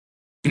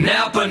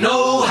Napa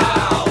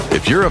know-how.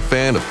 If you're a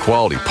fan of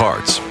quality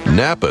parts,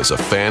 Napa's a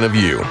fan of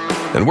you.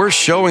 And we're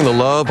showing the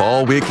love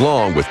all week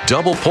long with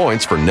double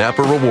points for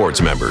Napa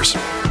Rewards members.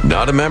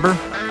 Not a member?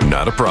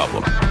 Not a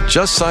problem.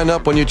 Just sign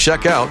up when you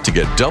check out to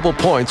get double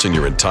points in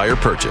your entire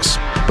purchase.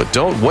 But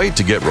don't wait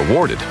to get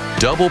rewarded.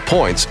 Double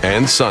points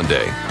and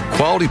Sunday.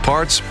 Quality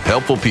parts,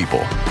 helpful people.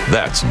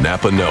 That's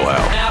Napa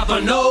know-how. Napa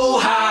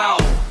know-how.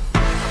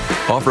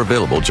 Offer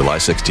available July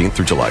 16th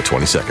through July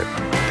 22nd.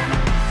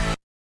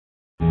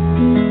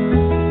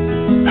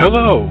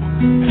 Hello.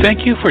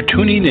 Thank you for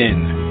tuning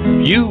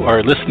in. You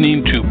are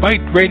listening to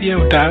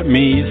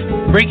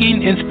BiteRadio.me's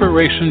Bringing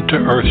Inspiration to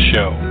Earth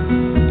show.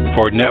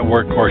 For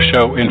network or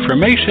show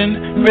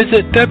information,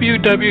 visit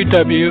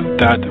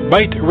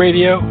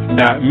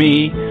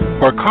www.biteradio.me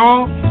or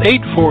call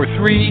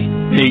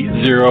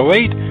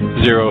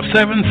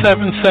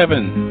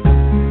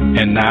 843-808-0777.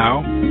 And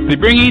now, the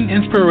Bringing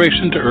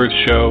Inspiration to Earth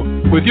show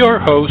with your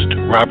host,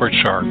 Robert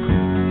Sharpe.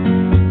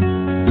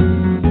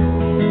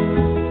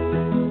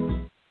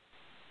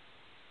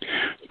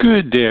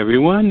 Good day,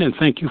 everyone, and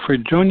thank you for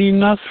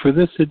joining us for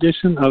this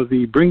edition of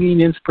the Bringing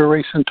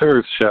Inspiration to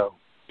Earth show.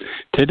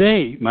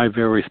 Today, my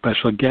very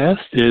special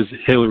guest is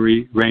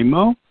Hillary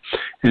Raimo,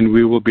 and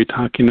we will be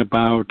talking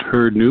about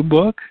her new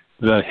book,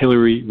 the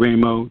Hillary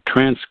Raimo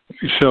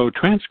Show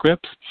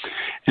Transcripts,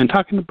 and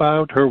talking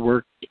about her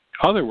work,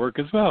 other work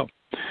as well.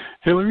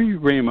 Hillary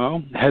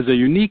Raimo has a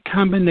unique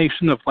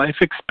combination of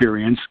life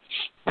experience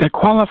that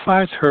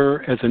qualifies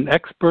her as an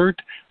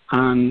expert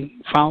on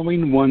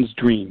following one's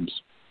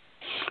dreams.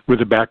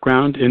 With a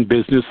background in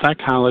business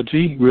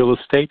psychology, real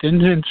estate, and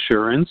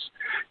insurance,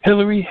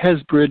 Hillary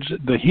has bridged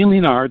the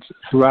healing arts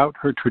throughout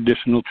her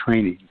traditional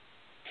training.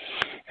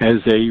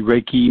 As a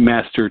Reiki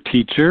master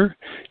teacher,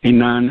 a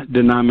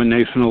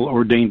non-denominational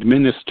ordained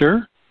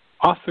minister,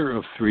 author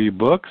of 3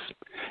 books,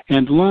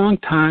 and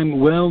longtime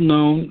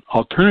well-known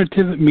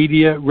alternative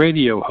media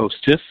radio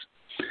hostess,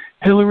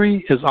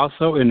 Hillary is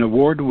also an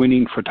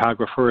award-winning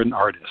photographer and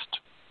artist.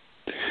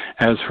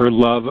 As her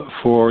love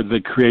for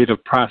the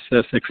creative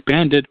process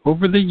expanded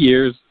over the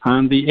years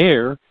on the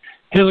air,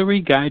 Hillary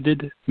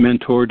guided,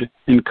 mentored,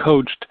 and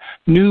coached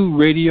new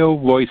radio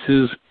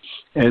voices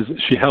as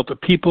she helped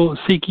people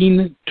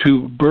seeking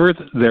to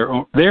birth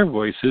their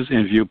voices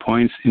and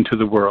viewpoints into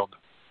the world.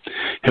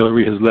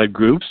 Hillary has led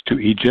groups to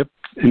Egypt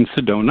and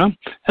Sedona,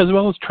 as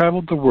well as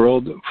traveled the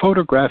world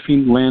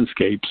photographing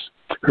landscapes,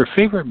 her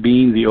favorite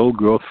being the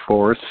old-growth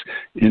forests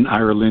in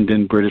Ireland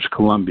and British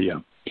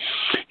Columbia.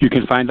 You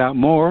can find out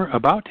more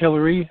about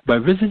Hillary by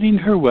visiting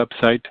her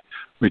website,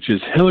 which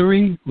is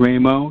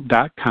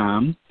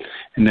hillaryraimo.com,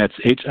 and that's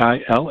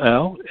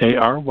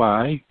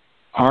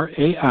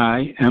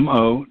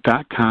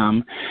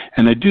HILLARYRAIMO.com,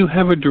 and I do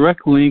have a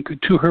direct link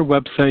to her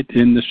website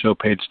in the show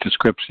page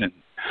description.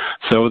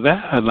 So with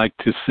that, I'd like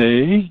to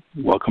say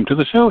welcome to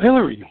the show,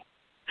 Hillary.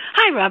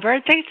 Hi,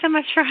 Robert. Thanks so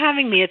much for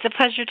having me. It's a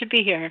pleasure to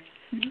be here.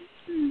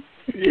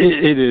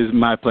 It is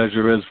my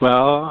pleasure as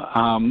well.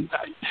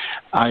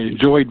 I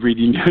enjoyed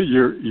reading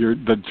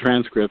the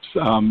transcripts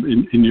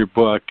in your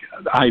book.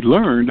 I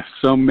learned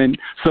so much.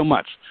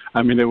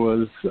 I mean, it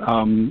was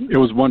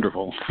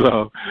wonderful.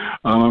 So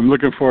I'm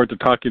looking forward to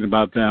talking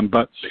about them.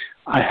 But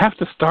I have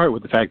to start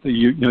with the fact that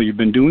you've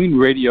been doing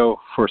radio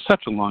for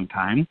such a long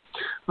time.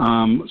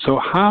 So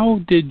how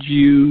did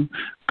you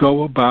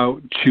go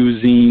about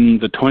choosing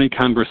the 20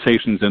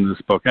 conversations in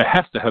this book? It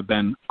has to have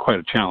been quite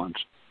a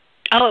challenge.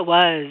 Oh, it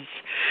was.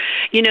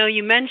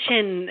 You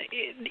mentioned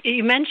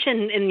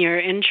in your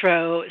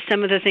intro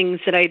some of the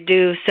things that I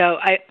do. So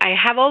I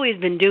have always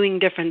been doing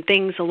different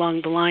things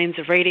along the lines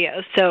of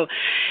radio. So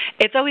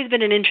it's always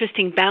been an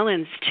interesting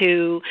balance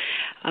to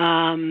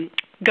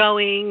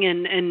going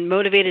and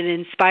motivated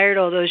and inspired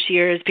all those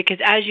years because,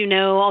 as you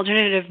know,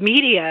 alternative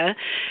media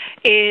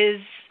is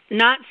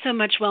not so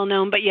much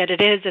well-known, but yet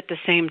it is at the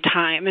same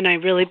time. And I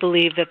really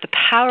believe that the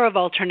power of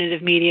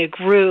alternative media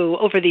grew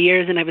over the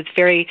years, and I was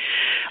very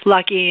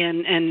lucky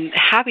and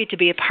happy to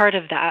be a part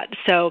of that.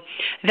 So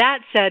that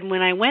said,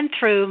 when I went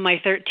through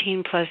my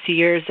 13-plus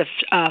years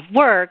of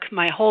work,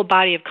 my whole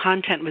body of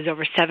content was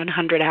over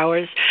 700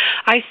 hours.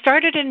 I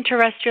started in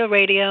terrestrial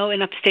radio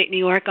in upstate New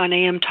York on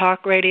AM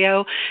talk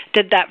radio,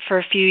 did that for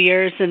a few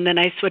years, and then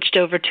I switched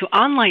over to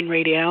online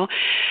radio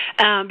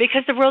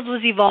because the world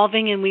was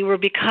evolving and we were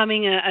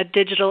becoming a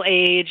digital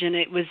age, and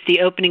it was the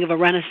opening of a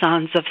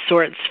renaissance of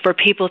sorts for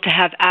people to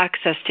have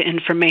access to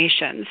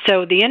information.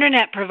 So the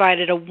Internet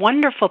provided a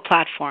wonderful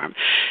platform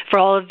for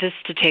all of this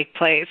to take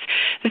place.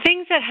 The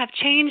things that have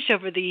changed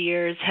over the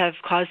years have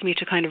caused me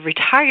to kind of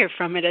retire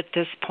from it at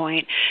this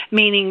point,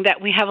 meaning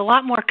that we have a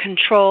lot more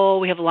control,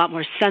 we have a lot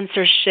more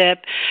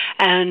censorship,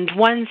 and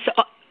once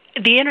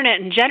the internet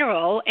in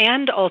general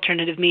and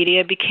alternative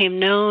media became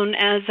known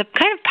as a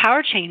kind of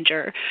power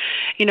changer.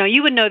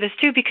 You would know this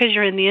too because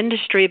you're in the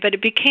industry, but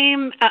it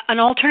became an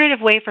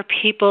alternative way for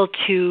people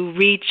to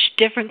reach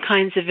different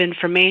kinds of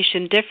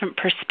information, different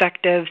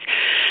perspectives,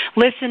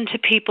 listen to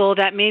people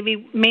that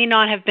may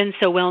not have been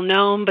so well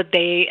known, but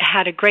they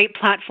had a great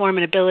platform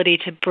and ability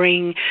to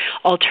bring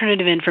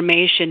alternative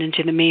information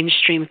into the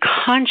mainstream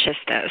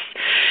consciousness.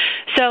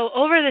 So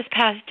over this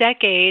past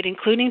decade,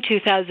 including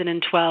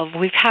 2012,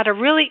 we've had a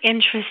really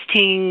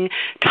interesting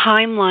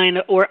timeline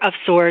of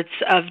sorts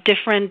of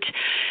different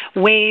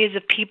ways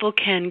that people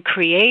can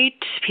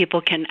create,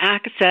 people can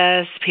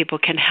access, people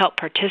can help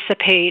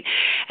participate.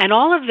 And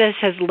all of this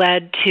has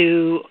led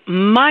to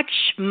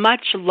much,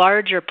 much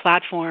larger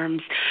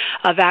platforms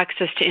of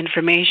access to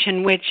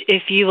information, which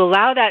if you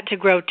allow that to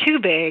grow too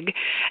big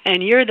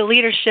and you're the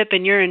leadership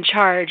and you're in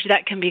charge,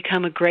 that can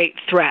become a great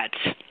threat.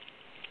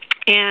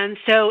 And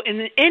so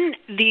in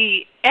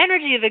the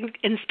energy of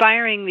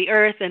inspiring the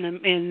earth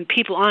and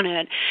people on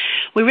it,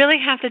 we really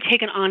have to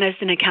take an honest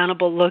and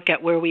accountable look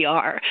at where we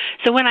are.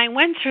 So when I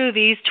went through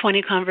these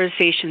 20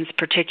 conversations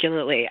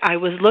particularly, I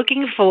was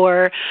looking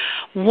for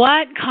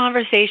what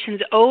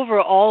conversations over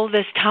all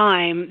this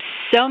time,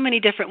 so many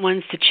different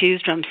ones to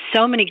choose from,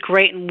 so many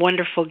great and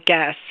wonderful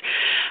guests.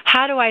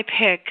 How do I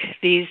pick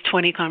these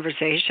 20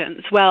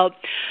 conversations? Well,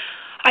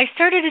 I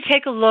started to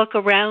take a look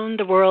around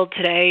the world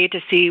today to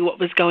see what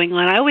was going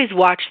on. I always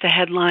watch the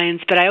headlines,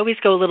 but I always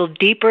go a little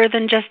deeper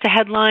than just the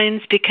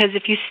headlines because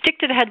if you stick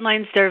to the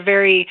headlines, they're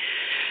very,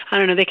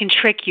 they can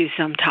trick you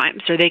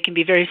sometimes or they can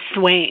be very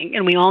swaying.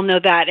 And we all know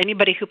that.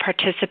 Anybody who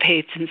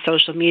participates in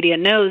social media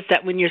knows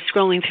that when you're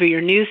scrolling through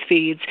your news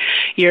feeds,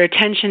 your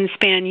attention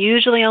span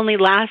usually only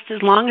lasts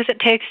as long as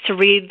it takes to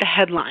read the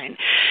headline.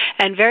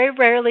 And very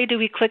rarely do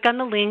we click on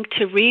the link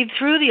to read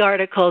through the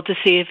article to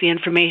see if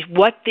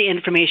what the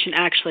information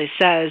actually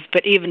says,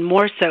 but even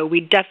more so,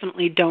 we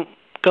definitely don't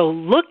go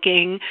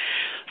looking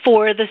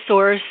for the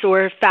source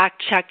or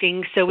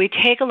fact-checking. So we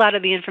take a lot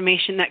of the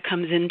information that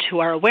comes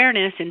into our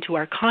awareness, into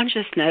our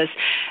consciousness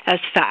as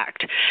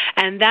fact.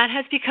 And that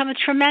has become a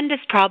tremendous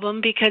problem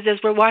because as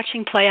we're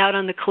watching play out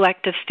on the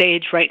collective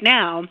stage right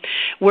now,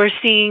 we're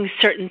seeing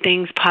certain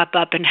things pop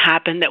up and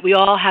happen that we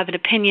all have an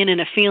opinion and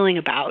a feeling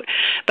about.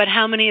 But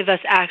how many of us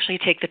actually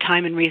take the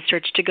time and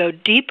research to go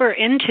deeper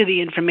into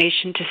the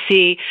information to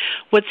see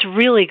what's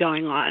really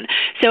going on?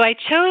 So I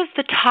chose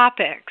the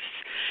topics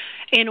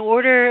in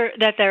order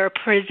that they're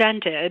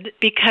presented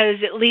because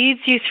it leads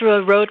you through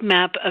a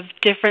roadmap of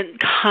different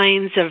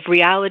kinds of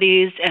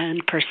realities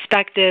and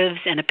perspectives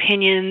and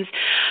opinions.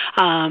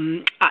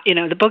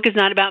 The book is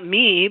not about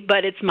me,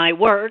 but it's my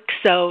work.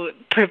 So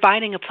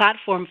providing a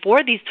platform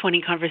for these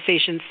 20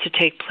 conversations to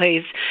take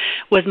place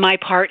was my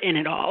part in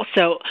it all.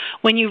 So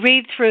when you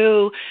read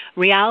through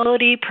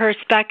reality,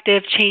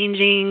 perspective,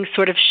 changing,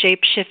 sort of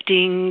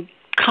shape-shifting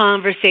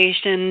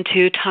conversation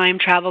to time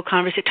travel,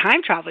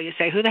 you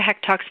say, who the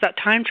heck talks about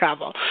time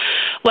travel?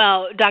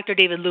 Well, Dr.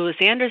 David Lewis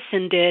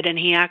Anderson did, and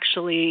he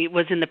actually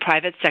was in the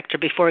private sector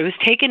before he was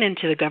taken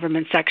into the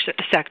government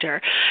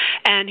sector.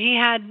 And he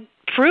had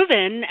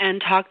proven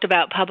and talked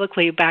about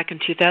publicly back in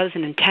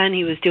 2010,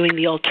 he was doing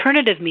the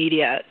alternative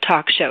media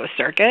talk show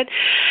circuit,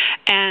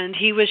 and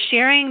he was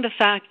sharing the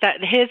fact that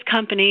his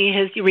company,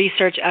 his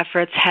research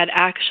efforts had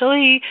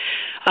actually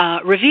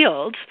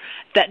revealed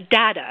that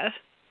data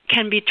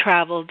can be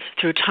traveled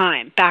through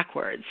time,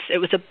 backwards. It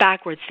was a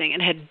backwards thing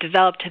and had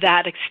developed to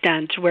that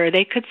extent where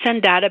they could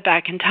send data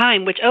back in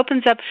time, which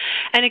opens up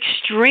an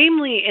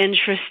extremely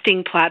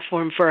interesting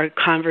platform for a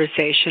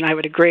conversation, I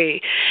would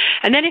agree.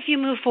 And then if you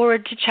move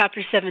forward to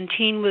Chapter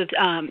 17 with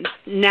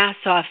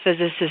NASA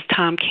physicist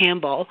Tom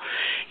Campbell,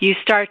 you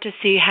start to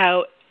see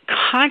how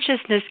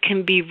consciousness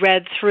can be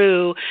read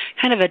through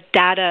kind of a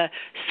data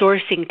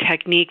sourcing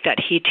technique that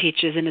he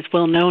teaches and is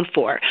well known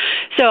for.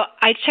 So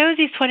I chose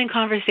these 20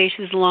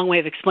 conversations, a long way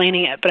of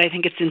explaining it, but I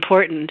think it's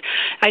important.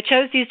 I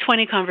chose these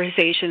 20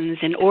 conversations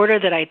in order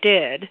that I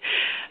did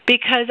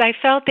because I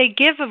felt they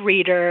give a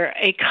reader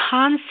a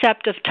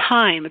concept of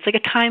time. It's like a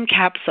time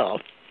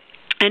capsule.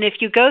 And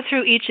if you go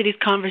through each of these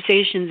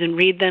conversations and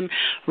read them,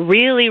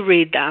 really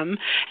read them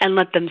and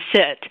let them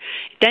sit,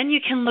 then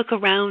you can look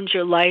around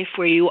your life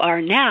where you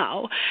are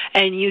now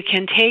and you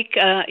can take,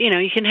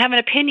 you can have an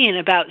opinion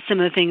about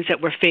some of the things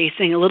that we're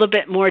facing, a little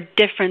bit more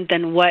different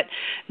than what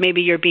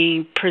maybe you're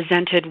being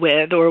presented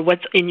with or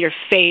what's in your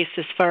face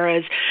as far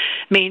as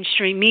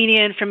mainstream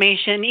media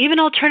information, even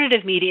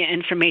alternative media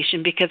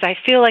information, because I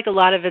feel like a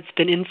lot of it's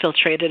been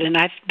infiltrated, and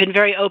I've been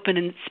very open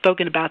and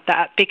spoken about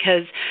that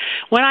because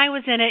when I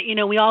was in it,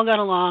 we all got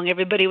along.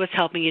 Everybody was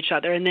helping each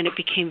other, and then it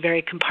became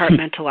very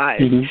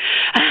compartmentalized.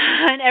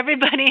 And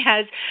everybody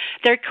has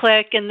their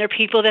clique and their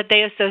people that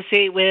they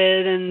associate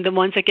with, and the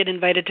ones that get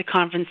invited to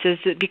conferences.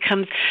 It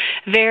becomes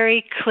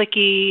very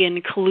cliquey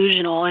and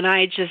collusional, and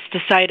I just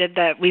decided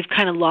that we've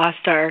kind of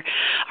lost our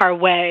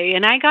way.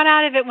 And I got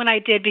out of it when I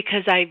did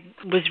because I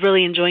was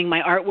really enjoying my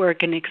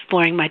artwork and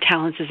exploring my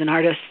talents as an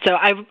artist. So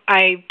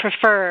I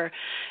prefer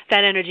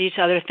that energy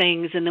to other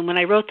things. And then when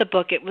I wrote the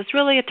book, it was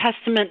really a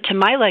testament to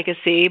my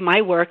legacy,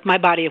 my work, my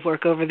body of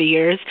work over the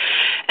years,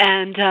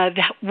 and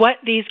what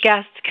these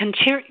guests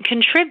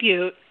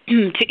contribute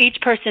to each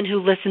person who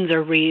listens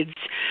or reads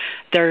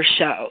their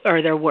show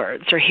or their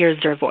words or hears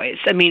their voice.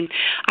 I mean,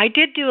 I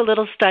did do a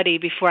little study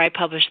before I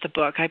published the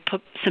book. I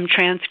put some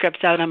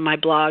transcripts out on my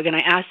blog, and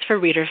I asked for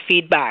reader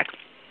feedback.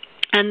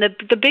 And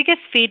the biggest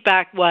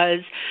feedback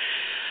was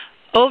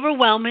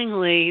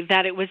overwhelmingly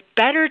that it was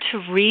better to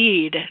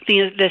read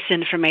this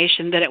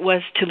information than it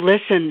was to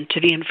listen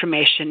to the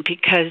information,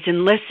 because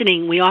in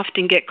listening we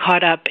often get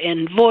caught up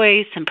in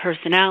voice and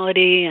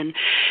personality and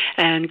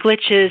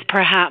glitches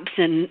perhaps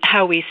in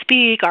how we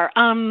speak, our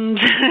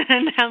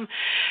and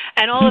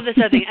all of this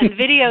other thing. And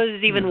video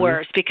is even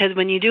worse, because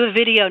when you do a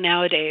video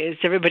nowadays,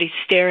 everybody's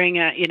staring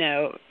at,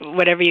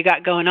 whatever you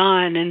got going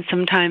on, and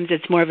sometimes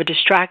it's more of a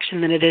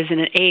distraction than it is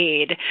an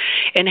aid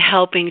in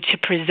helping to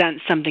present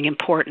something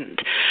important.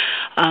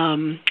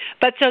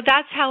 But so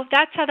that's how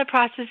the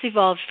process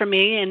evolved for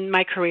me in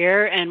my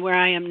career and where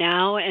I am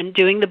now. And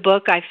doing the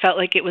book, I felt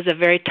like it was a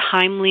very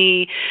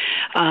timely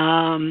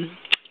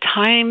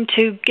time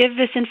to give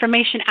this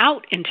information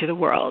out into the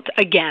world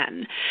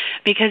again,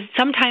 because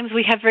sometimes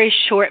we have very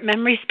short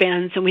memory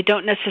spans and we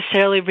don't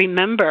necessarily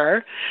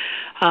remember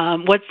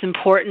what's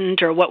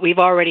important or what we've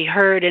already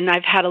heard. And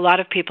I've had a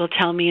lot of people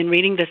tell me in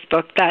reading this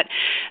book that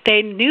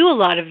they knew a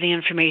lot of the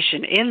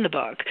information in the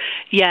book,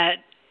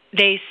 yet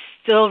they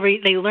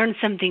learned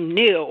something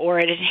new, or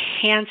it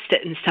enhanced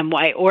it in some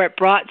way, or it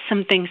brought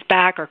some things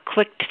back or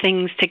clicked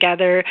things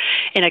together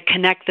in a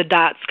connect the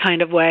dots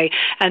kind of way.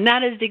 And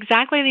that is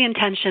exactly the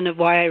intention of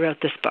why I wrote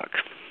this book.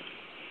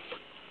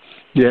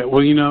 Yeah,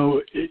 well,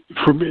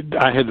 for me,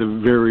 I had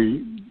the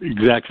very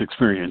exact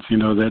experience,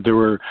 that there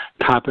were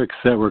topics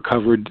that were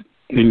covered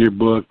in your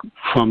book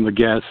from the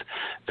guests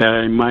that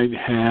I might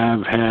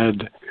have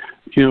had,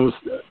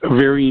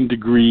 varying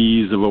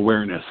degrees of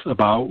awareness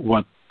about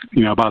what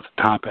about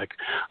the topic.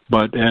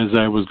 But as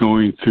I was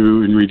going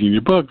through and reading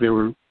your book, there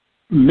were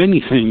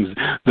many things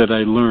that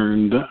I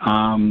learned,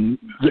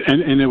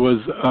 and it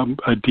was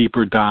a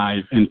deeper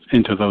dive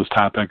into those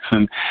topics.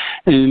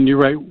 And you're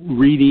right,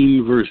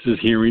 reading versus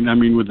hearing. I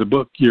mean, with the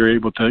book, you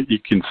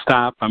can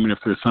stop. I mean, if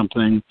there's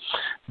something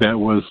that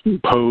was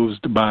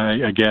posed by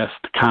a guest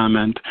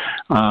comment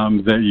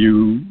that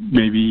you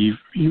maybe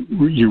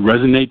you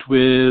resonate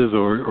with,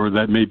 or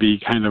that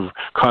maybe kind of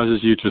causes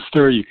you to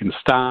stir, you can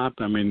stop.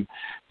 I mean,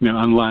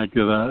 unlike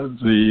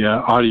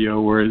the audio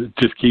where it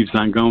just keeps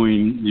on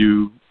going,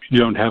 you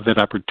don't have that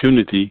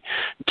opportunity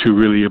to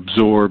really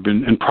absorb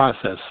and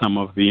process some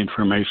of the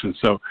information.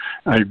 So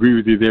I agree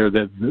with you there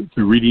that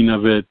the reading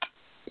of it,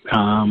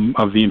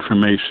 of the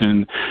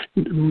information,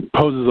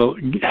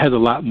 has a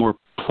lot more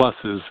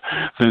pluses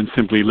than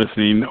simply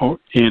listening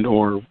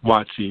or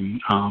watching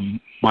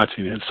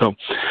it. So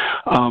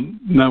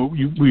now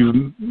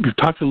we've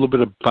talked a little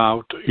bit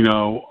about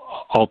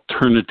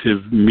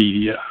alternative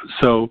media.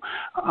 So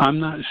I'm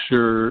not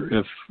sure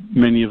if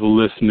many of the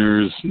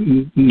listeners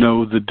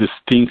know the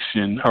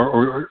distinction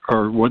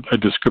or what a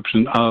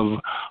description of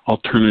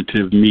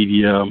alternative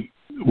media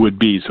would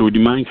be. So would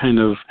you mind kind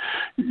of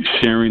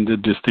sharing the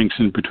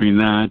distinction between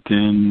that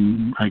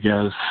and, I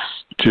guess,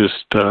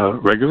 just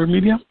regular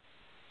media?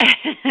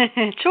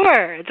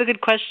 Sure. It's a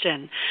good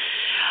question.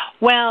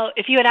 Well,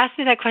 if you had asked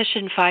me that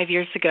question 5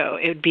 years ago,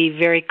 it would be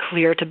very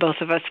clear to both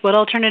of us what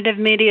alternative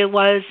media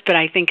was. But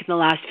I think in the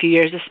last few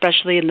years,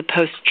 especially in the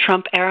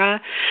post-Trump era,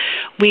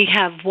 we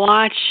have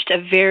watched a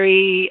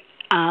very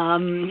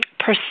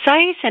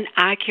precise and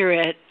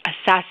accurate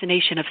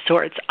assassination of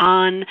sorts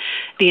on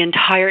the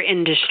entire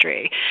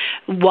industry.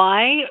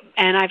 Why?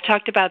 And I've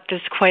talked about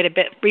this quite a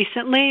bit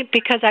recently,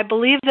 because I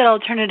believe that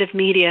alternative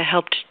media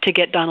helped to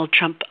get Donald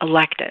Trump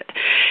elected.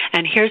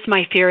 And here's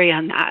my theory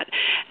on that.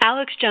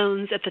 Alex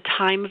Jones, at the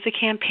time of the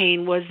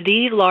campaign, was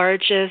the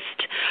largest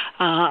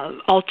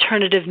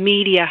alternative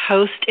media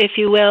host, if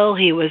you will.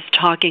 He was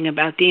talking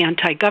about the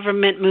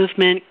anti-government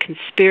movement,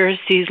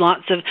 conspiracies,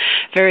 lots of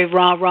very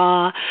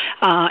rah-rah,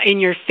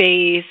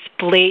 in-your-face,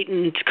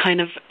 blatant kind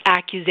of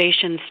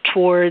accusations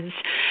towards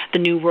the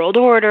New World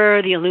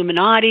Order, the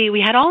Illuminati.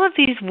 We had all of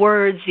these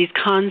words, these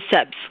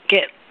concepts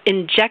get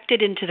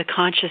injected into the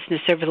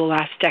consciousness over the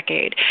last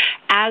decade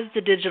as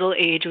the digital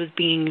age was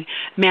being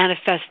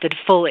manifested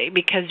fully.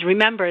 Because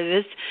remember,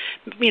 this,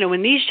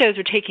 when these shows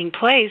were taking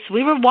place,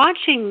 we were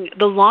watching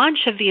the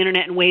launch of the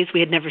internet in ways we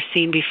had never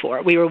seen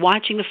before. We were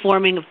watching the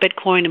forming of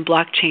Bitcoin and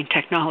blockchain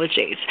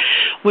technologies.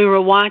 We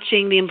were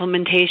watching the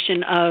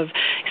implementation of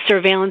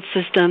surveillance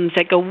systems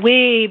that go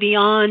way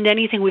beyond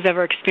anything we've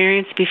ever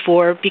experienced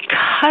before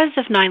because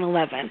of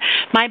 9/11.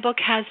 My book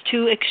has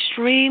two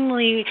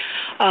extremely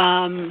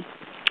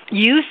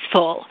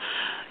useful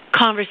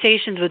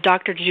conversations with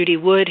Dr. Judy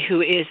Wood,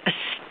 who is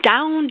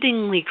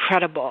astoundingly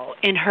credible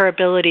in her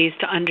abilities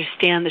to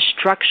understand the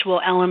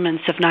structural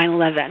elements of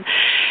 9/11.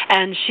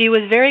 And she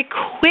was very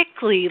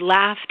quickly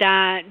laughed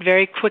at,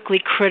 very quickly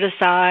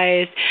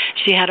criticized.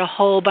 She had a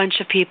whole bunch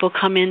of people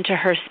come into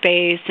her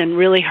space and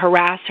really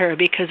harass her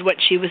because what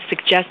she was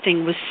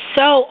suggesting was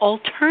so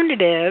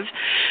alternative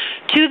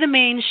to the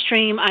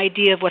mainstream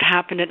idea of what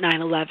happened at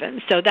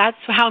 9/11. So that's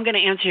how I'm going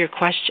to answer your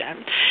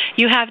question.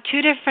 You have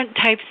two different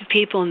types of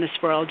people in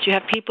this world. You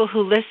have people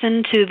who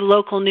listen to the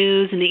local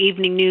news and the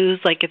evening news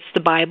like it's the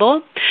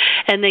Bible,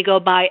 and they go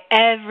by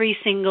every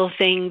single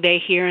thing they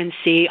hear and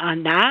see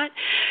on that.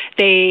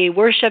 They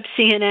worship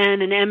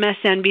CNN and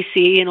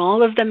MSNBC and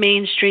all of the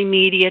mainstream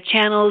media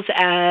channels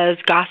as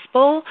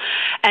gospel,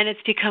 and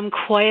it's become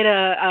quite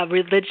a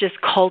religious,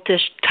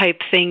 cultish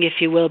type thing, if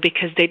you will,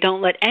 because they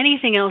don't let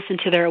anything else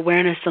into their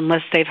awareness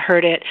unless they've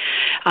heard it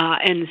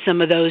in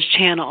some of those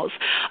channels.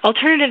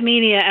 Alternative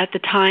media at the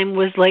time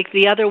was like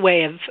the other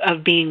way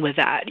of being with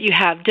that. You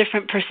have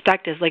different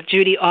perspectives, like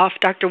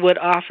Dr. Wood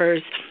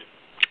offers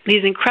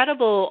these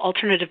incredible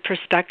alternative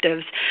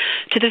perspectives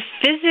to the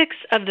physics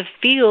of the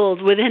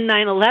field within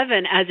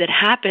 9/11 as it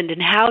happened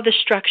and how the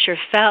structure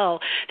fell.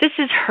 This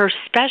is her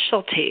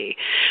specialty.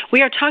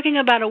 We are talking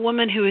about a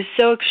woman who is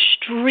so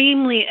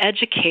extremely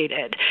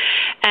educated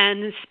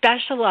and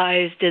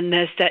specialized in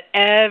this that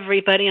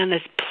everybody on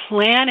this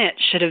planet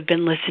should have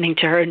been listening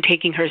to her and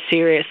taking her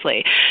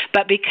seriously.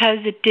 But because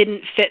it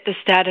didn't fit the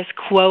status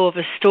quo of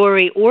a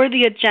story or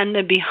the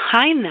agenda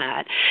behind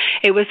that,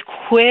 it was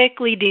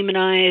quickly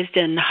demonized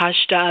and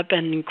hushed up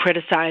and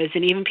criticized,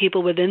 and even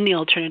people within the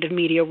alternative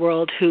media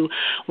world who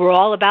were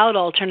all about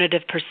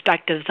alternative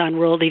perspectives on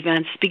world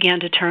events began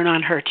to turn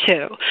on her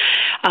too.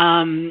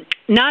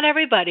 Not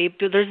everybody,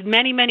 but there's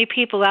many, many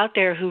people out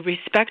there who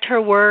respect her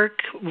work,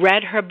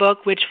 read her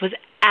book, which was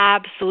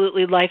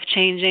absolutely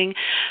life-changing.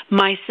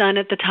 My son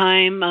at the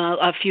time,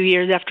 a few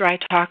years after I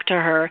talked to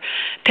her,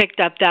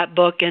 picked up that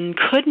book and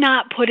could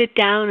not put it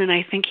down, and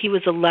I think he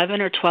was 11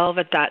 or 12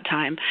 at that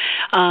time.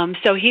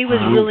 So he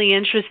was really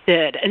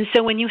interested. And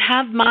so when you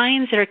have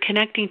minds that are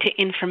connecting to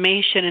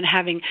information and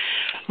having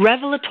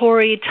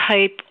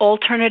revelatory-type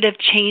alternative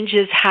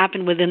changes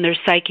happen within their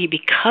psyche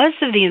because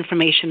of the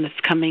information that's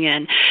coming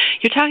in,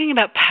 you're talking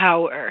about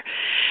power.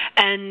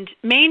 And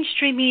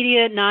mainstream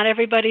media, not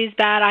everybody's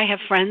bad. I have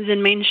friends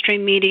in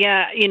mainstream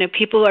media.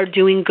 People are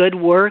doing good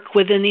work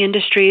within the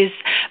industries.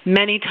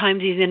 Many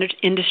times these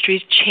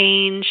industries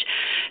change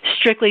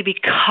strictly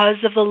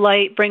because of the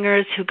light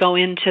bringers who go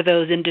into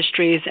those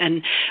industries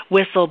and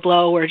whistle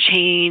blow or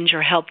change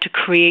or help to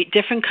create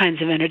different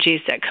kinds of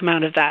energies that come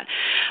out of that.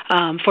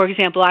 For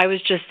example, I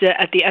was just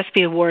at the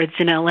ESPY Awards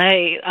in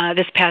LA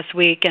this past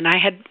week, and I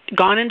had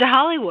gone into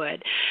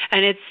Hollywood,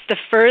 and it's the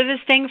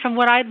furthest thing from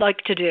what I'd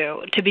like to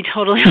do, to be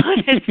totally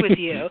honest with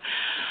you.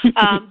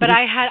 But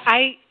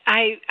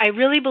I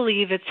really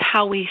believe it's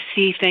how we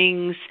see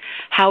things,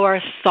 how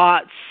our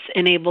thoughts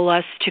enable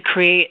us to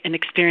create and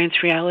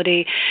experience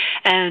reality.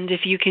 And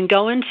if you can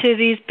go into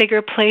these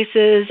bigger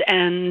places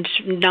and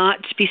not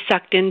be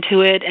sucked into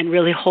it and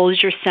really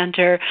hold your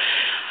center,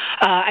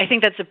 I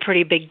think that's a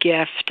pretty big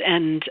gift.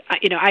 And,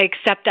 I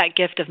accept that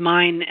gift of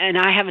mine, and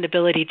I have an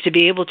ability to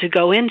be able to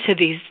go into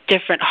these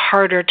different,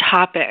 harder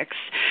topics.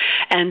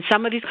 And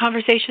some of these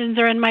conversations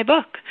are in my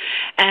book,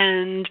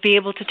 and be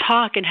able to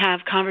talk and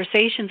have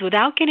conversations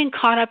without getting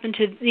caught up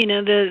into,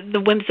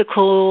 the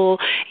whimsical,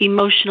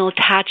 emotional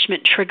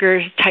attachment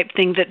triggers type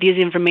thing that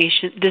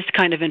this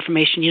kind of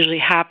information usually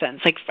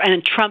happens.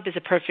 And Trump is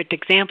a perfect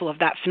example of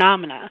that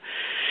phenomena.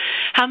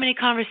 How many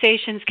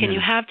conversations can you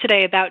have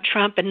today about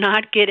Trump and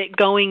not get it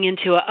going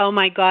into oh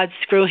my God,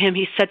 screw him,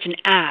 he's such an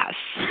ass,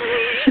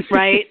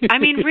 right? I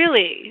mean,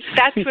 really,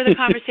 that's where the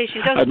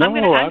conversation goes.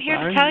 I'm here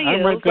to tell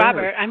you, right,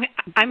 Robert,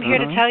 I'm here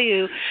to tell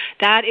you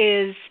that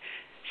is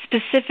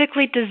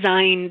specifically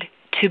designed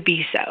to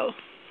be so.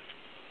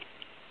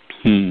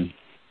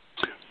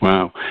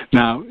 Wow.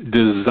 Now,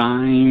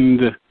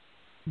 designed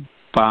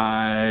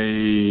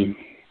by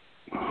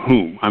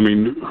whom? I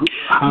mean,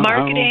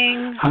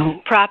 marketing,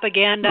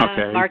 propaganda,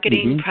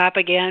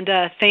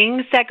 propaganda,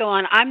 things that go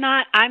on. I'm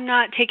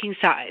not taking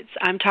sides.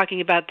 I'm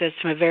talking about this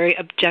from a very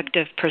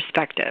objective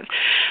perspective.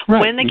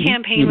 Right. When the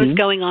campaign was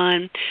going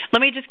on,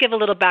 let me just give a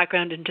little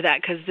background into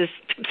that, because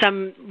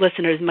some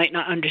listeners might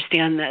not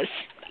understand this.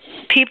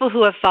 People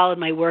who have followed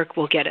my work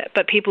will get it,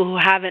 but people who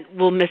haven't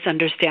will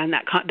misunderstand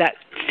that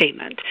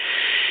statement.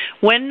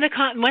 When the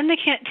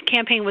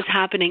campaign was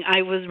happening,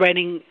 I was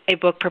writing a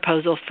book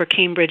proposal for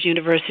Cambridge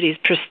University's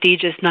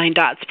prestigious 9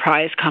 Dots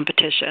Prize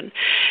competition.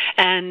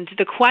 And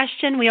the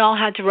question we all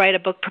had to write a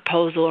book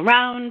proposal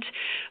around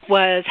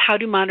was, how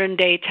do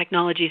modern-day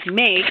technologies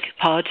make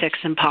politics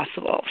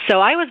impossible? So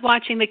I was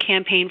watching the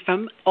campaign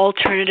from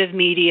alternative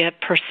media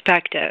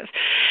perspective,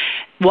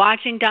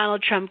 watching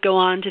Donald Trump go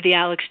on to the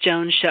Alex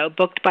Jones show,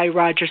 booked by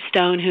Roger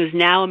Stone, who's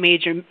now a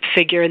major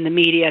figure in the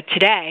media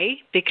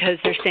today because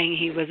they're saying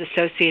he was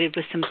associated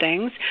with some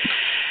things.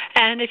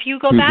 And if you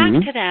go back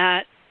to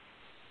that,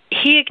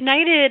 he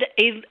ignited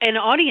an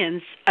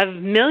audience of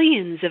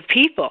millions of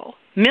people.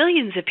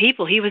 Millions of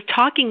people. He was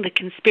talking the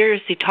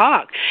conspiracy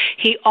talk.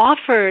 He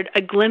offered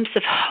a glimpse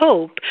of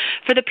hope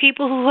for the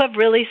people who have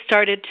really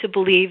started to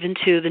believe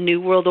into the New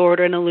World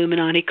Order and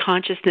Illuminati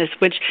consciousness,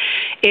 which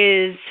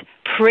is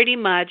pretty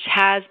much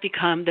has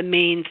become the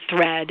main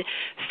thread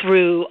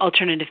through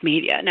alternative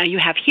media. Now, you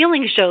have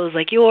healing shows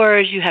like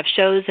yours. You have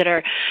shows that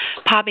are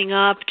popping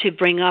up to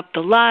bring up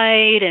the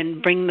light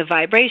and bring the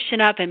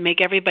vibration up and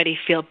make everybody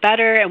feel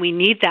better, and we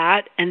need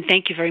that, and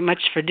thank you very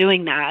much for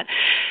doing that.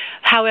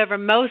 However,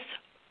 most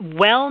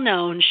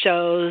well-known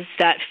shows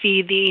that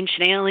feed the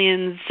Ancient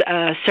Aliens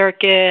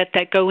circuit,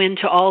 that go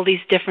into all these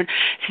different,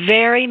 it's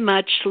very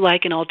much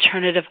like an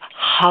alternative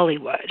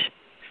Hollywood.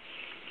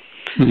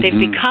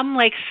 They've become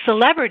like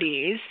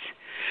celebrities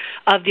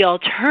of the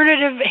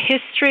alternative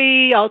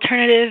history,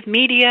 alternative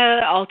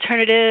media,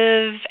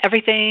 alternative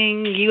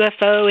everything,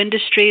 UFO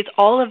industries.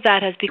 All of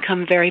that has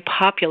become very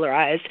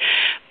popularized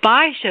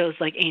by shows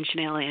like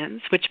Ancient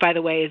Aliens, which, by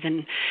the way, is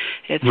in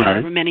its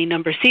however many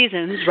number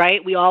seasons,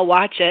 right? We all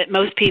watch it.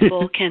 Most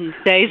people can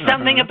say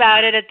something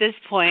about it at this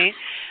point.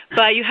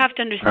 But you have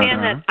to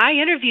understand that I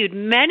interviewed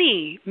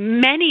many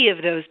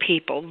of those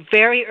people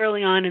very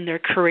early on in their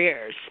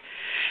careers.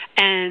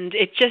 And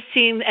it just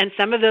seemed, and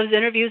some of those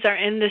interviews are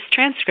in this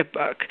transcript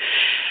book.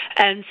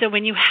 And so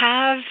when you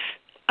have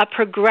a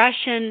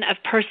progression of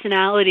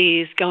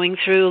personalities going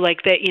through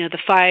like the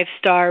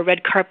 5-star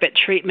red carpet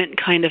treatment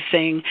kind of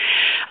thing,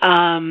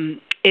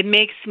 it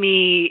makes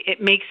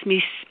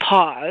me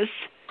pause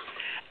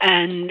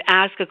and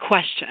ask a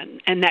question.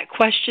 And that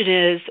question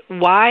is,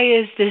 why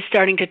is this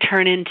starting to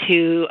turn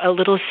into a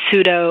little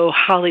pseudo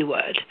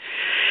Hollywood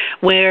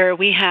where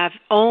we have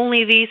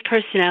only these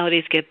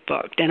personalities get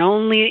booked and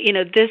only,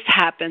 this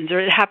happens or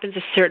it happens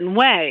a certain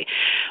way?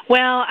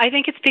 Well, I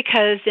think it's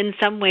because in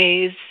some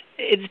ways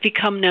it's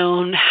become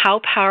known how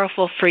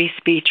powerful free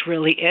speech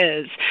really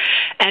is.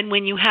 And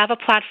when you have a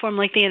platform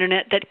like the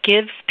internet that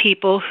gives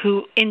people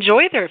who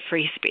enjoy their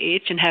free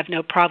speech and have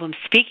no problem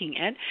speaking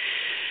it,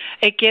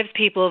 it gives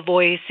people a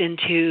voice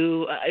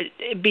into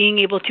being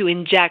able to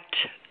inject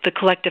the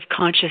collective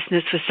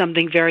consciousness with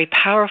something very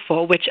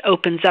powerful, which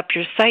opens up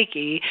your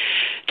psyche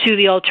to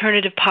the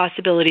alternative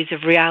possibilities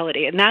of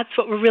reality. And that's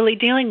what we're really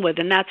dealing with,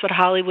 and that's what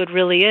Hollywood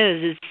really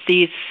is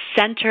the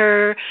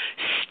center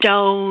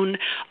stone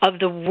of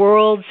the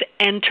world's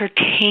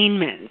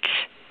entertainment.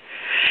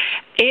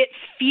 It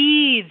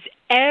feeds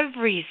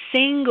every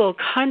single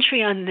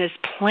country on this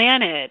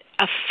planet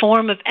a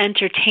form of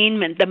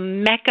entertainment. The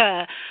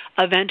mecca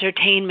of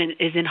entertainment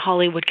is in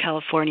Hollywood,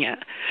 California.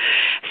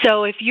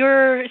 So if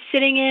you're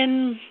sitting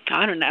in,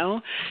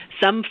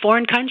 some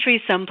foreign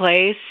country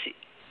someplace,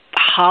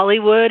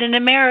 Hollywood in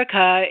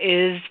America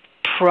is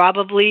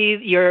probably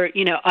your,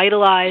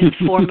 idolized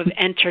form of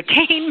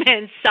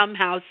entertainment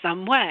somehow,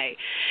 some way.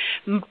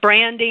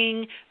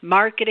 Branding,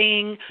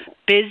 marketing,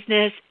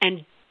 business,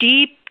 and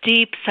deep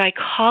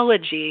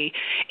psychology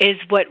is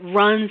what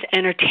runs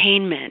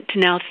entertainment.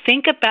 Now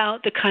think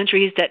about the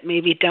countries that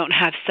maybe don't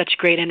have such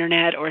great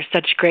internet or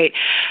such great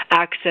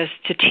access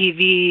to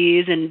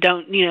TVs and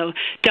don't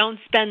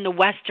spend the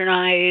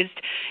westernized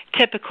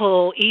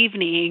typical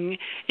evening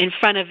in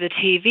front of the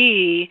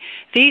TV.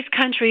 These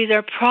countries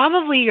are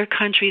probably your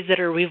countries that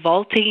are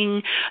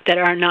revolting, that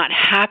are not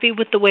happy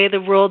with the way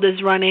the world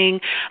is running.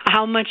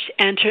 How much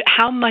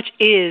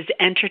is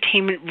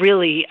entertainment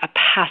really a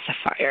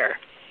pacifier?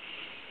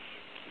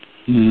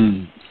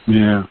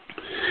 Yeah,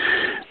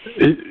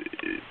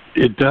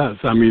 it does.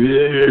 I mean,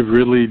 it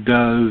really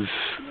does.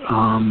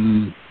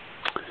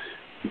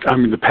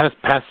 The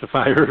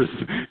pacifier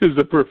is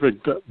the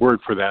perfect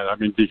word for that. I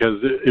mean, because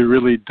it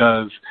really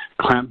does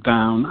clamp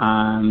down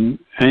on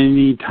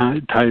any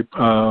type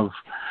of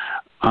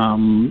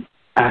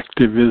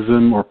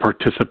activism or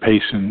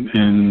participation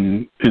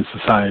in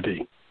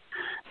society.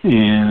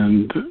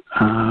 And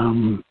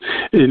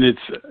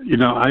it's,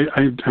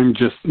 I'm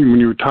just, when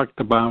you talked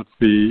about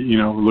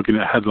looking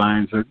at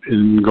headlines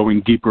and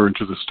going deeper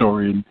into the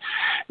story,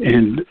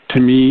 and to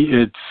me,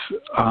 it's,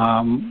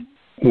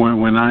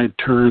 when I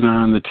turn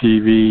on the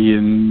TV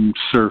and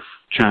surf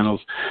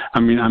channels,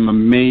 I'm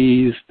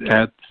amazed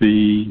at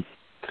the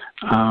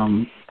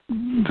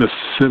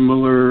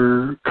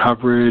similar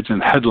coverage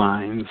and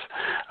headlines,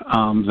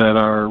 that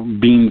are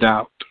beamed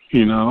out,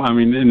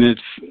 and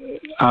it's,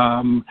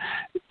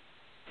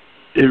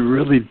 it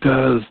really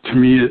does, to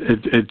me,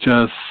 it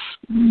just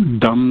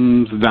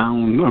dumbs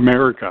down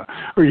America.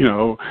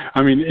 Or,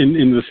 I mean,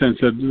 in the sense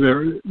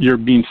that you're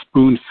being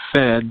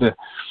spoon-fed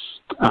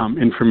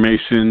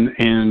information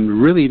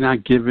and really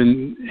not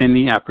given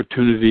any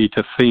opportunity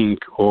to think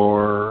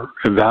or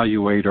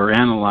evaluate or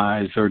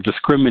analyze or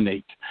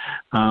discriminate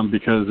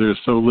because there's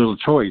so little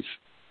choice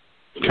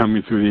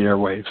coming through the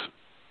airwaves.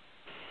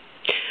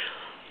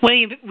 Well,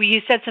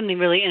 you said something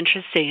really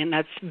interesting, and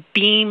that's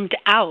beamed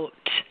out.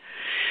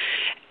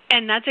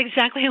 And that's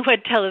exactly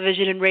what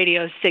television and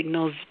radio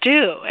signals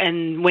do.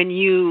 And when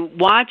you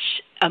watch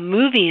a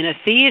movie in a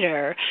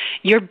theater,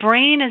 your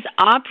brain is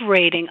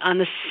operating on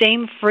the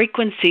same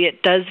frequency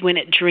it does when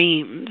it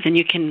dreams. And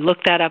you can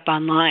look that up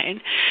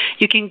online.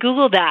 You can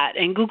Google that,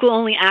 and Google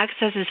only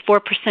accesses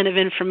 4% of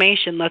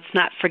information. Let's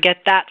not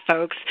forget that,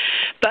 folks.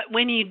 But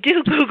when you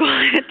do Google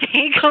it,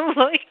 take a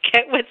look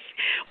at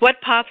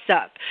what pops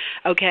up,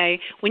 okay?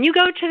 When you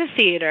go to the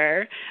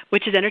theater,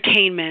 which is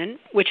entertainment,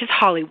 which is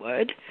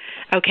Hollywood,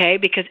 okay,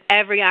 because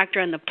every actor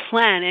on the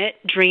planet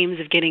dreams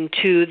of getting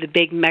to the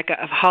big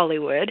mecca of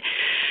Hollywood,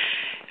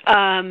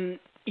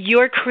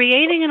 you're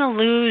creating an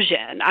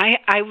illusion.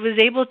 I was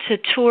able to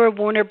tour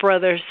Warner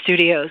Brothers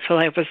Studios while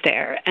I was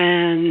there,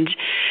 and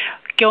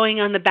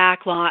going on the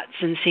back lots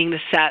and seeing the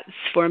sets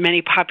for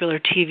many popular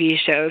TV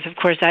shows. Of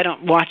course, I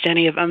don't watch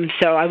any of them,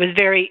 so I was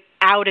very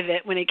out of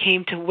it when it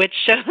came to which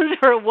shows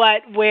or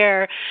what,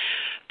 where.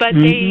 But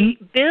they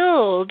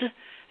build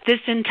this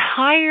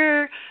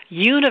entire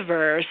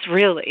universe,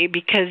 really,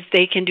 because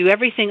they can do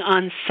everything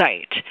on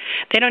site.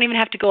 They don't even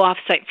have to go off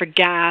site for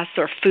gas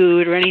or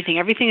food or anything.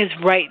 Everything is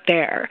right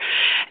there.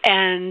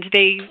 And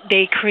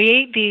they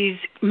create these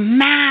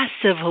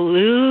massive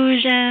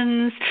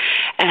illusions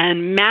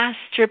and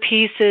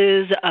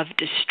masterpieces of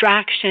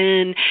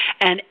distraction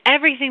and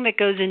everything that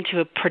goes into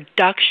a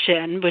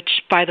production,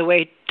 which, by the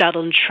way,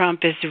 Donald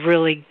Trump is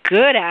really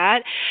good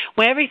at.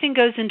 When everything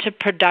goes into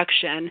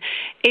production,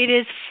 it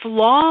is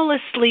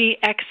flawlessly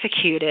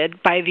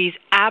executed by these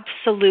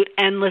absolute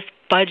endless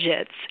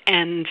budgets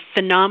and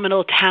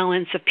phenomenal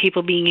talents of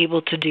people being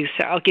able to do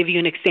so. I'll give you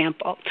an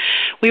example.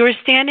 We were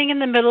standing in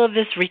the middle of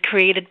this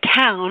recreated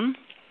town,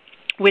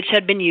 which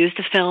had been used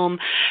to film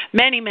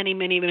many, many,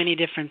 many, many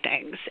different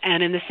things.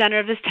 And in the center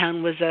of this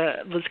town was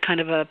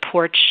kind of a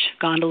porch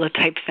gondola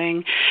type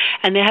thing,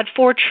 and they had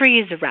 4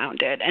 trees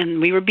around it.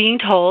 And we were being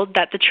told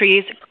that the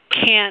trees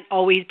can't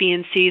always be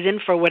in season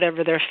for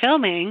whatever they're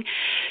filming.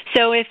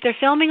 So if they're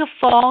filming a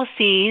fall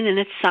scene and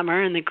it's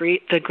summer and the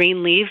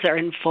green leaves are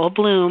in full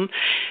bloom,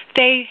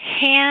 they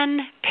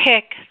hand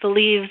pick the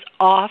leaves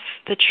off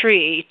the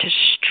tree to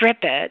strip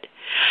it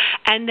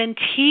and then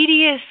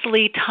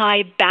tediously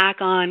tie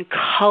back on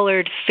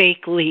colored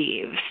fake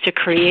leaves to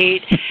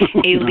create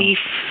a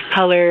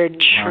leaf-colored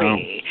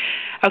tree. Wow.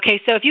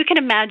 Okay, so if you can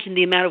imagine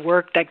the amount of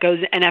work that goes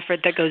and effort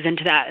that goes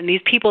into that, and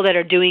these people that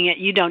are doing it,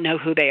 you don't know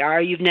who they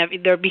are.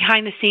 They're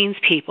behind-the-scenes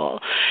people.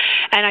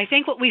 And I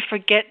think what we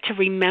forget to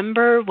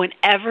remember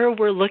whenever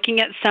we're looking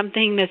at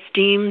something that's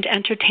deemed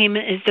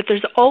entertainment is that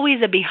there's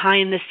always a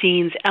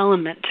behind-the-scenes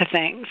element to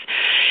things.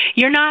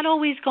 You're not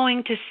always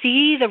going to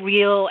see the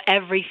real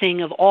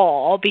everything of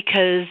all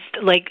because,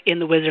 like in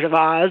The Wizard of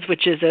Oz,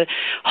 which is a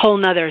whole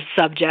nother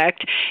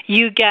subject,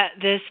 you get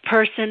this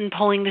person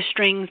pulling the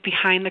strings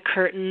behind the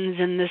curtains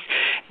and this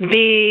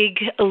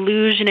big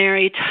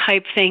illusionary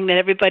type thing that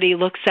everybody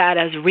looks at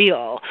as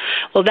real.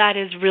 Well, that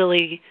is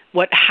really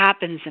what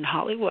happens in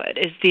Hollywood,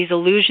 is these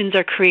illusions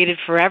are created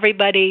for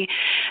everybody.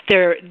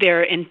 They're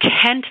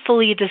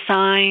intentfully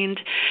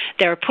designed.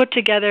 They're put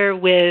together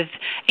with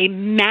a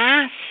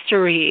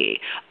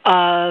mastery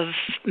of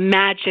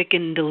magic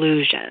and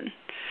delusion.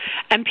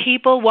 And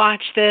people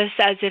watch this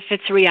as if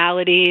it's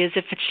reality, as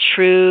if it's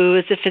true,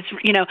 as if it's,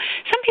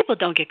 some people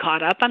don't get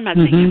caught up. I'm not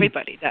saying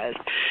everybody does.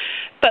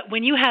 But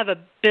when you have a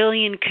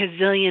billion,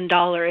 gazillion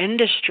dollar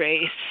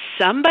industry,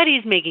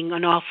 somebody's making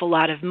an awful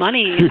lot of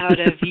money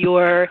out of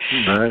your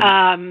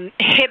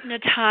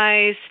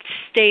hypnotized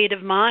state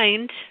of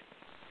mind.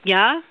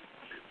 Yeah?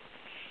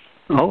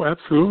 Oh,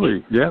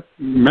 absolutely. Yep.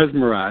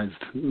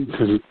 Mesmerized.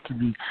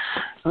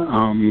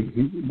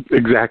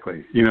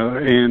 Exactly.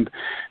 And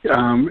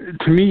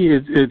to me,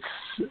 it's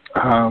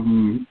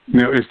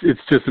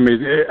just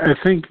amazing. I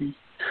think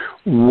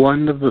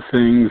one of the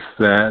things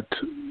that,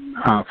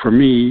 for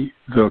me,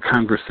 the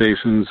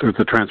conversations or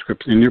the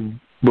transcripts in your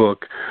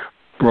book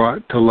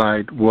brought to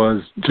light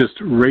was just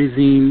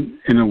raising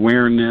an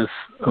awareness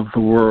of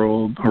the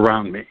world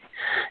around me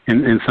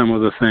and some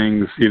of the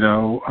things,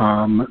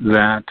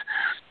 that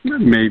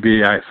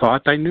maybe I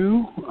thought I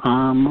knew,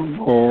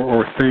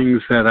 or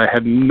things that I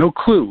had no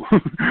clue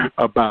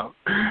about,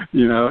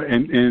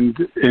 and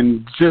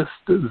just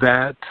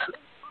that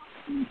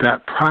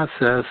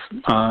process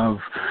of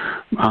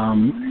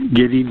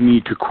getting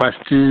me to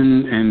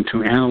question and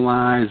to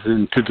analyze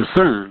and to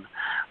discern.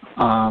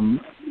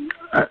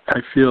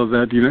 I feel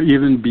that,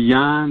 even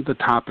beyond the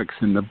topics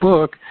in the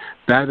book,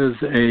 that is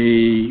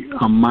a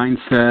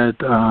mindset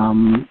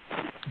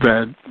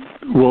that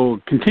will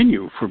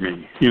continue for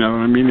me. You know,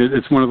 I mean,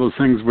 it's one of those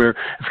things where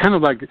it's kind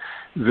of like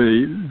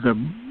the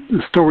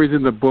stories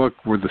in the book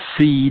were the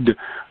seed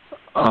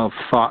of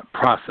thought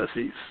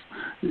processes,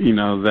 you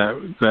know,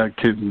 that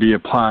can be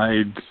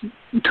applied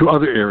to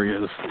other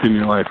areas in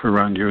your life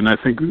around you. And I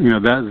think, you know,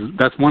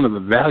 that's one of the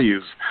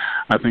values,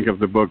 I think, of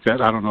the book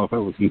that I don't know if it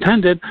was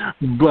intended,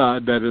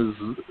 but that is,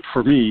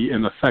 for me,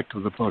 an effect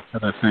of the book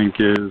that I think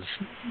is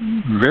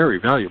very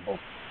valuable.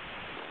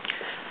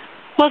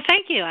 Well,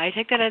 thank you. I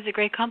take that as a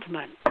great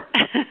compliment.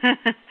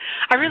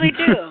 I really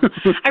do.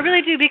 I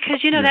really do,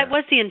 because, you know, that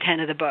was the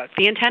intent of the book.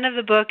 The intent of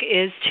the book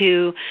is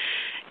to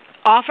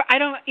offer,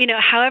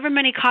 however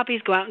many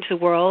copies go out into the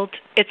world,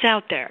 it's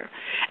out there.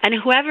 And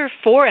whoever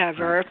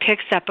forever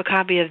picks up a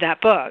copy of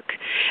that book,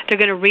 they're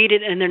going to read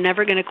it and they're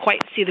never going to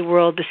quite see the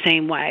world the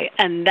same way.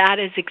 And that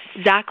is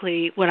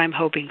exactly what I'm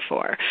hoping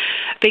for.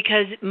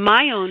 Because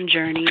my own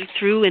journey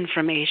through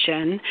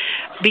information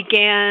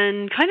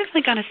began kind of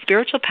like on a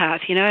spiritual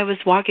path. You know, I was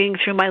walking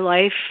through my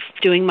life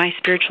doing my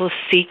spiritual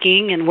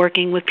seeking and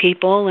working with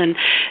people and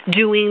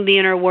doing the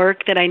inner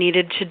work that I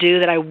needed to do,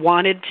 that I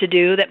wanted to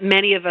do, that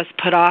many of us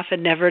put off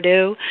and never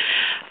do,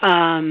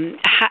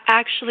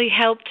 actually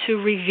helped to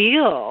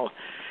reveal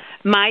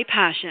my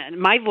passion.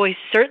 My voice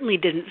certainly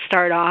didn't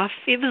start off.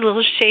 It was a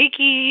little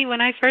shaky when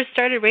I first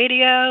started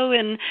radio,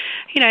 and,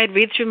 you know, I'd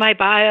read through my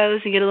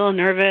bios and get a little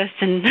nervous,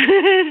 and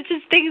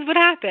just things would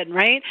happen,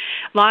 right?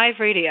 Live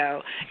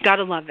radio,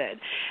 gotta love it.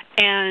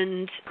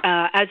 And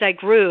as I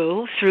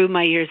grew through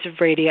my years of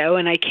radio,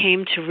 and I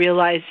came to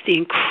realize the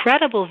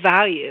incredible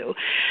value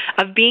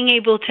of being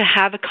able to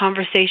have a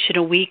conversation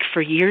a week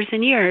for years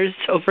and years,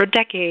 over a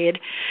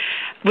decade,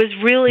 was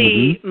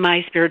really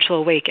my spiritual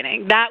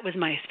awakening. That was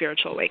my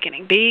spiritual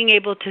awakening, being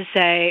able to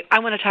say, I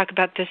want to talk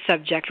about this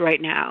subject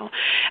right now.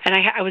 And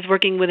I was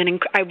working with an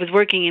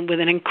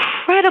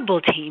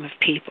incredible team of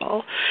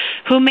people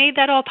who made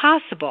that all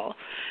possible.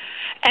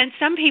 And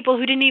some people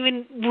who didn't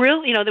even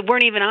really, you know, that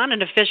weren't even on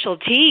an official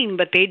team,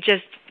 but they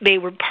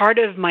were part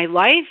of my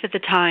life at the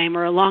time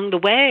or along the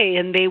way,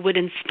 and they would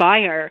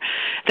inspire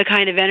the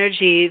kind of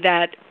energy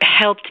that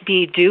helped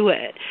me do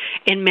it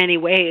in many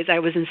ways. I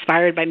was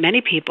inspired by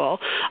many people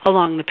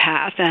along the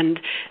path, and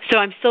so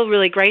I'm still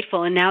really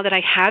grateful. And now that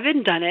I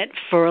haven't done it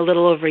for a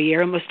little over a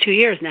year, almost 2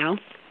 years now,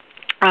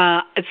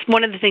 it's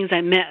one of the things I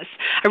miss.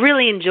 I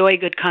really enjoy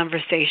good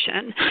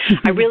conversation.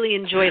 I really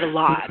enjoy it a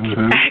lot,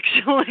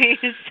 actually.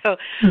 So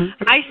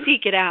I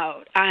seek it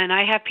out, and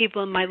I have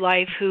people in my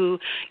life who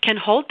can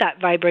hold that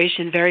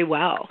vibration very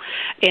well,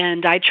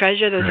 and I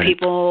treasure those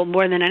people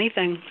more than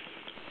anything.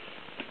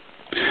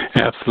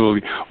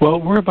 Absolutely.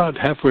 Well, we're about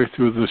halfway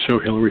through the show,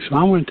 Hillary, so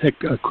I want to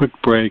take a quick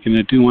break, and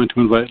I do want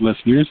to invite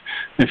listeners,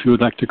 if you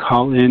would like to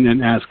call in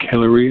and ask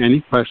Hillary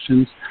any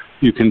questions,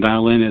 you can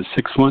dial in at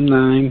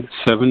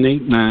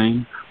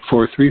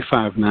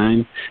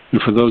 619-789-4359.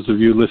 And for those of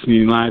you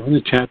listening live in the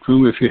chat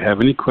room, if you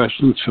have any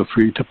questions, feel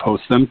free to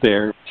post them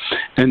there.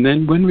 And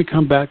then when we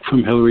come back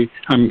from the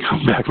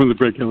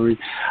break, Hillary,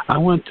 I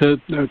want to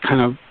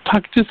kind of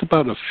talk just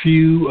about a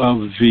few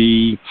of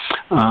the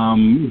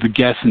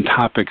guests and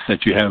topics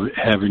that you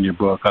have in your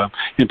book.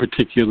 In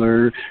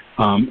particular,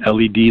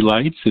 LED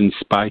lights and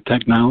spy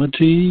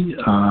technology,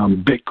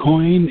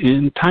 Bitcoin,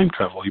 and time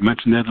travel. You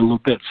mentioned that a little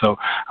bit. So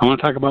I want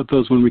to talk about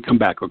those when we come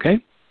back, okay?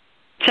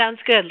 Sounds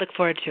good. Look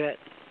forward to it.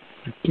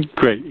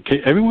 Great.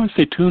 Okay, everyone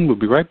stay tuned. We'll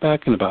be right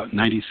back in about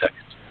 90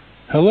 seconds.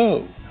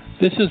 Hello,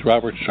 this is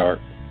Robert Sharpe.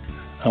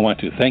 I want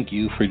to thank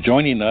you for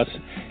joining us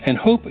and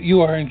hope you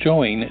are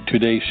enjoying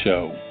today's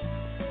show.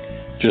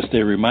 Just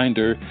a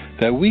reminder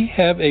that we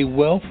have a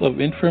wealth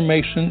of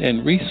information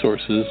and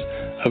resources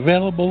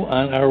available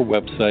on our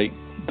website,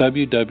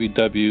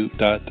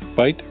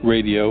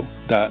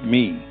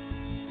 www.biteradio.me.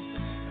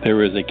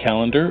 There is a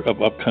calendar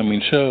of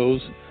upcoming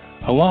shows,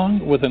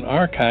 along with an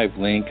archive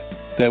link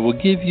that will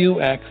give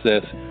you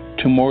access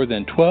to more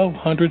than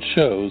 1,200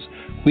 shows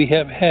we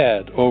have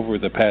had over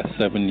the past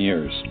 7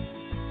 years.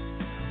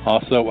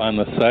 Also on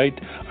the site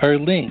are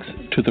links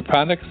to the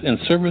products and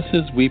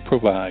services we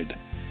provide: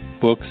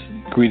 books,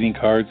 greeting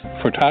cards,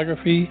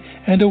 photography,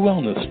 and a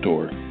wellness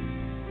store.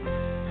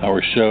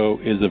 Our show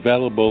is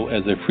available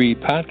as a free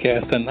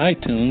podcast on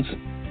iTunes,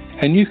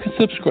 and you can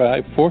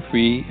subscribe for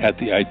free at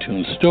the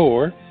iTunes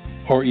Store,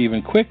 or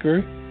even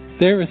quicker,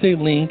 there is a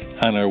link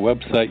on our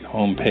website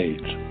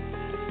homepage.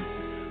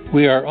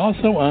 We are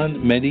also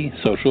on many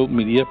social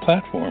media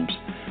platforms: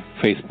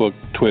 Facebook,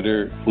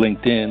 Twitter,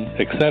 LinkedIn,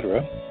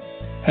 etc.,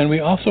 and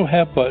we also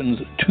have buttons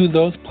to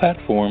those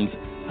platforms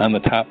on the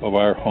top of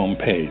our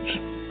homepage.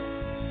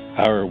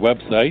 Our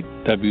website,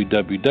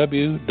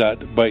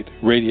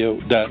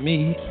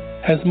 www.biteradio.me,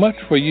 has much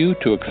for you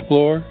to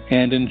explore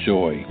and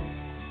enjoy.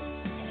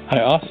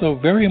 I also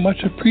very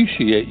much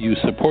appreciate you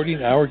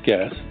supporting our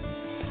guests,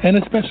 and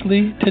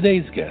especially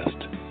today's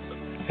guest.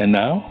 And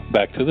now,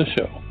 back to the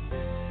show.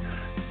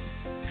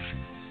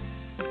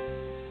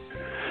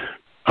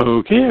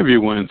 Okay,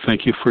 everyone.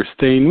 Thank you for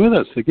staying with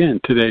us.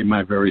 Again, today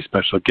my very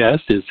special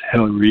guest is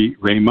Hillary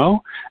Raimo,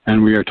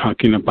 and we are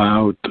talking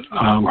about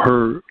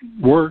her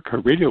work, her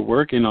radio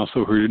work, and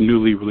also her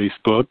newly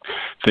released book,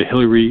 The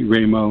Hillary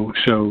Raimo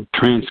Show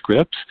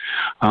Transcripts.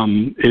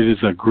 It is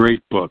a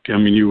great book. I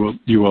mean,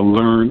 you will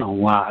learn a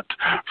lot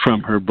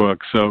from her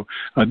book, so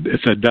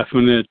it's a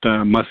definite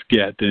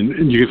must-get.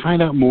 And you can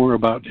find out more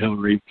about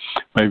Hillary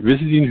by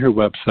visiting her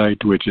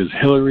website, which is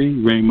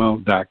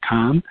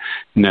HillaryRaimo.com,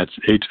 and that's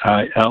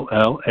HillaryRaimo.com.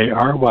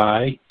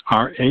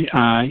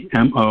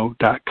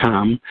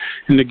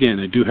 And again,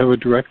 I do have a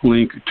direct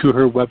link to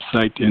her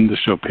website in the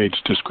show page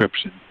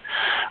description.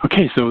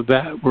 Okay, so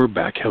we're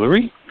back,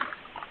 Hillary.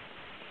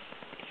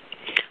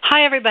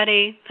 Hi,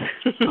 everybody.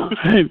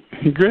 Hey,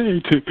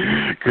 great.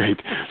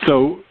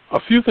 So a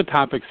few of the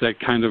topics that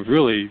kind of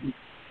really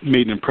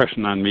made an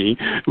impression on me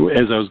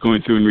as I was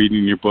going through and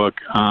reading your book,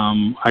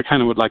 I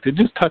kind of would like to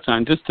just touch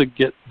on, just to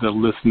give the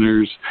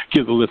listeners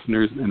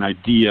an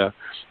idea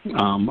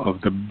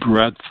of the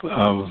breadth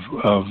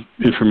of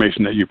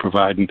information that you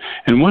provide.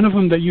 And one of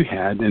them that you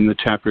had in the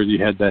chapter,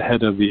 you had the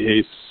head of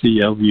the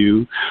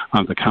ACLU,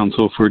 the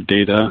Council for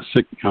Data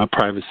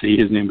Privacy.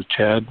 His name was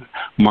Chad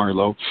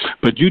Marlowe.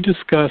 But you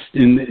discussed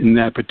in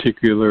that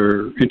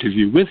particular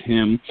interview with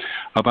him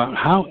about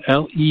how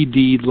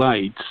LED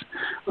lights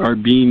are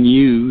being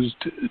used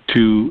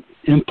to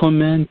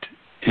implement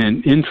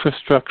an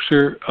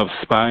infrastructure of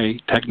spy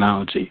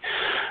technology.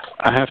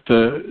 I have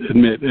to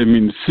admit, I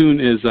mean, as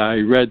soon as I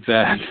read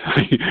that,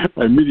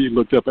 I immediately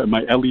looked up at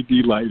my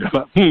LED light. I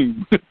thought,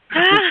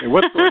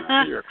 what's going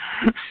on here?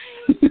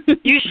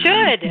 You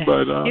should.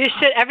 But, you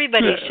should.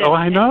 Everybody should. Oh,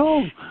 I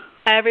know.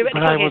 Everybody.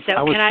 But okay,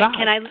 so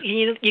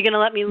you're going to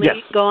let me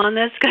go on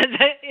this? Because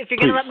if you're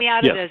going to let me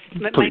out of this,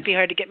 it might be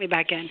hard to get me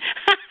back in.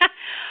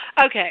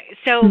 Okay,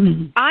 so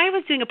I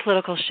was doing a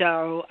political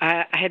show.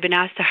 I had been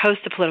asked to host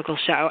a political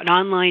show, an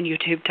online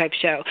YouTube type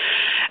show,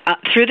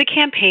 through the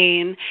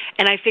campaign,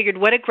 and I figured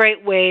what a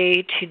great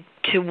way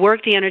to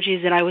work the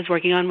energies that I was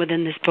working on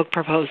within this book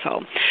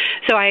proposal.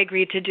 So I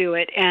agreed to do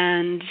it,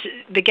 and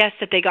the guests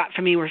that they got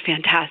from me were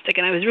fantastic,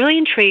 and I was really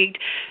intrigued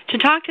to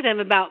talk to them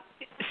about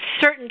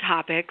certain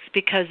topics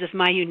because of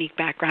my unique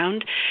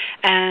background.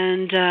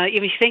 And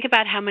if you think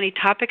about how many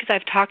topics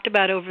I've talked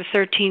about over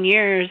 13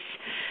 years,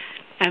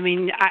 I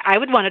mean, I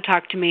would want to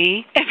talk to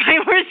me if I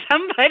were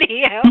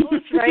somebody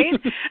else,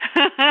 right?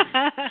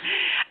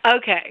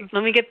 Okay,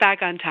 let me get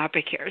back on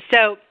topic here.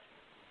 So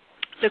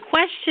the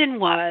question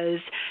was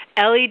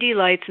LED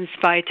lights and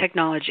spy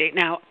technology.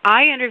 Now,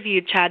 I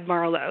interviewed Chad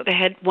Marlowe,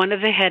 one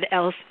of the head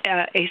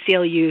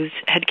ACLU's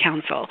head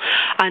counsel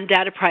on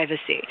data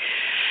privacy.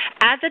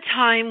 At the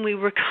time, we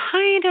were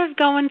kind of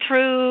going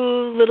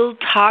through little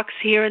talks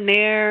here and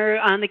there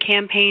on the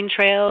campaign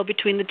trail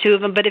between the two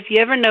of them, but if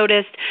you ever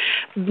noticed,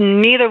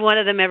 neither one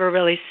of them ever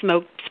really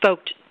spoke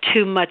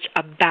too much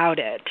about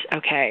it,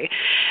 okay?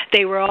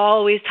 They were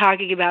always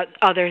talking about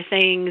other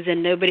things,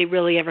 and nobody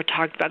really ever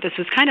talked about this.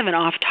 It was kind of an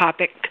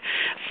off-topic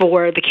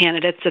for the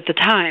candidates at the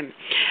time.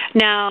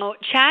 Now,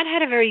 Chad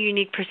had a very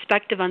unique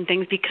perspective on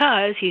things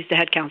because he's the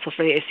head counsel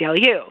for the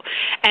ACLU,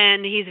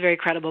 and he's a very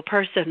credible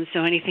person,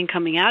 so anything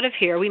coming out of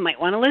here we might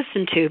want to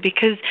listen to,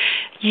 because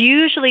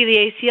usually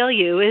the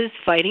ACLU is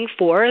fighting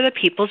for the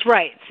people's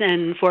rights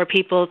and for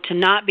people to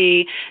not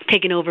be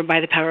taken over by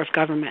the power of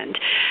government.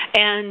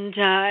 And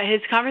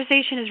his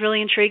conversation is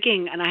really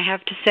intriguing, and I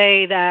have to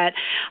say that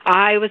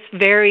I was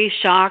very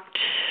shocked,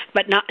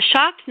 but not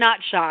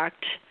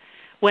shocked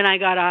when I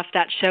got off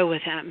that show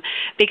with him,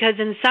 because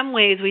in some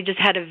ways we just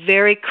had a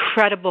very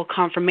credible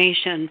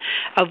confirmation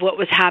of what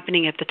was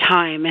happening at the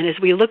time. And as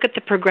we look at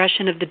the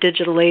progression of the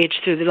digital age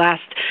through the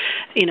last,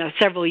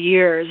 several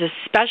years,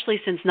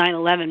 especially since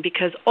 9/11,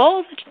 because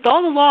all the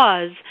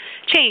laws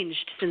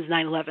changed since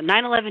 9/11.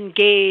 9/11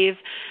 gave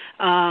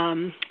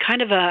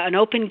kind of an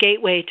open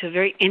gateway to a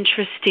very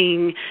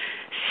interesting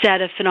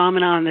set of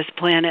phenomena on this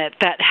planet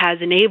that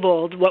has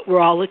enabled what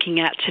we're all looking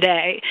at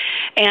today.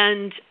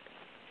 And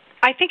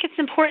I think it's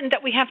important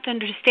that we have to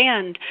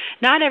understand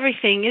not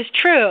everything is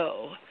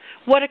true.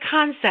 What a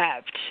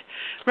concept,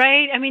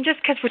 right? I mean, just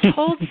because we're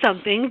told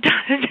something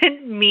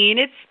doesn't mean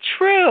it's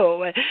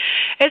true.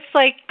 It's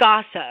like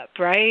gossip,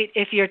 right?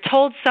 If you're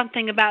told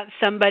something about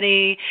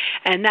somebody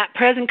and that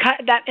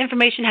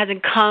information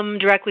hasn't come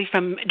directly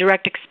from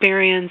direct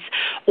experience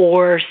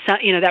or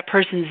that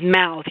person's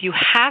mouth, you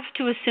have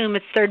to assume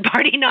it's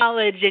third-party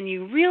knowledge, and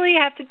you really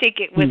have to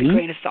take it with a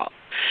grain of salt.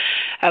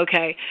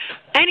 Okay.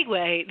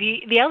 Anyway,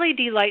 the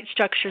LED light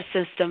structure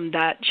system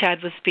that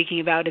Chad was speaking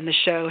about in the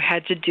show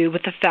had to do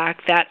with the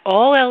fact that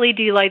all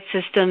LED light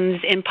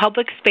systems in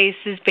public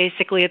spaces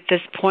basically at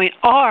this point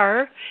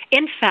are,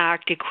 in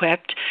fact,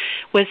 equipped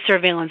with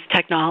surveillance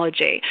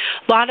technology.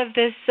 A lot of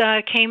this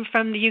came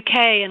from the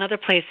UK and other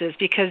places,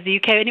 because the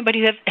UK,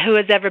 anybody who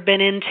has ever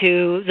been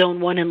into Zone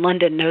 1 in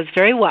London knows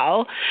very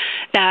well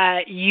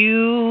that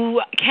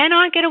you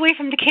cannot get away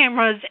from the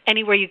cameras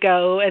anywhere you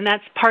go, and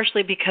that's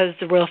partially because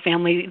the royal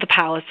family, the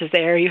palace is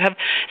there. You have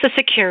the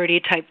security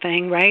type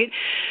thing, right?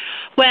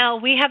 Well,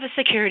 we have a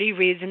security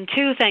reason,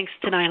 too, thanks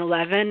to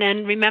 9/11.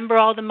 And remember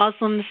all the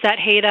Muslims that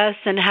hate us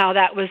and how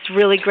that was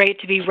really great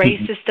to be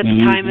racist at the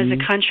time as a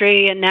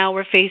country. And now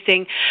we're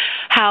facing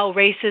how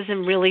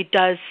racism really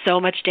does so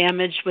much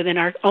damage within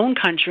our own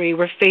country.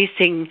 We're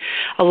facing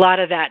a lot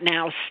of that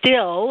now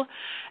still.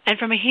 And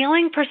from a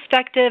healing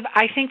perspective,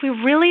 I think we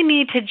really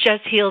need to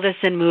just heal this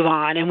and move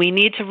on. And we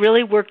need to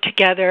really work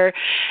together.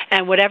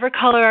 And whatever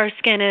color our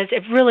skin is,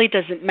 it really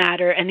doesn't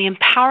matter. And the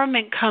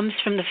empowerment comes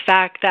from the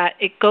fact that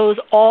it goes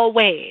all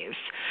ways.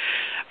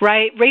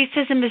 Right?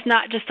 Racism is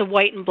not just a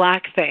white and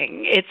black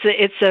thing. It's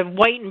a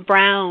white and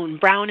brown,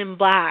 brown and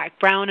black,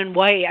 brown and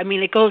white. I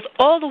mean, it goes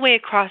all the way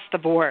across the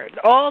board,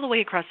 all the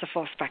way across the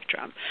full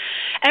spectrum.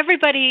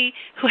 Everybody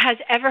who has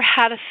ever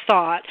had a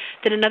thought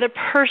that another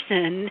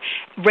person,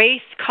 race,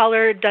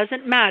 color,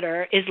 doesn't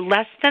matter, is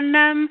less than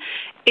them,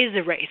 is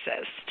a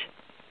racist.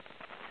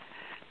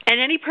 And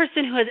any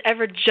person who has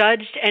ever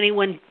judged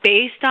anyone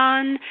based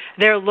on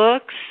their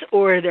looks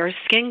or their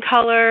skin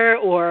color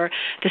or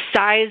the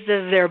size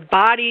of their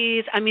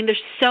bodies, I mean,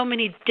 there's so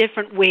many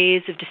different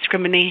ways of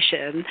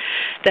discrimination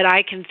that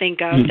I can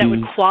think of that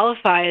would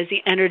qualify as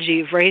the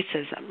energy of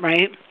racism,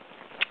 right?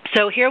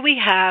 So here we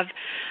have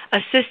a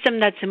system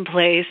that's in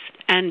place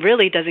and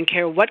really doesn't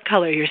care what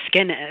color your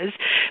skin is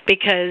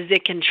because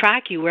it can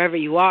track you wherever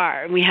you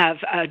are. And we have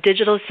a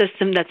digital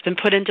system that's been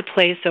put into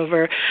place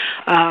over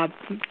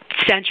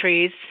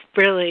centuries,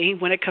 really,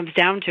 when it comes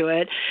down to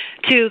it,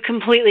 to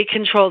completely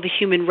control the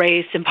human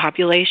race and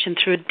population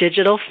through a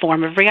digital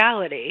form of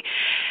reality.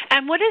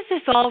 And what does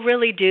this all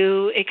really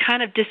do? It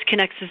kind of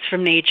disconnects us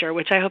from nature,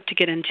 which I hope to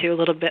get into a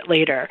little bit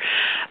later.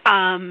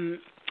 And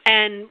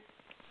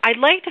I'd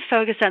like to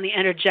focus on the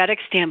energetic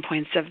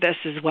standpoints of this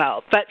as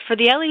well. But for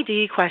the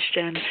LED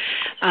question,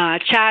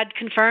 Chad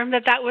confirmed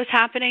that that was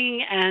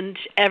happening, and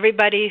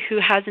everybody who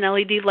has an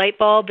LED light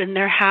bulb in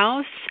their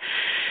house,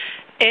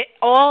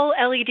 all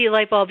LED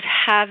light bulbs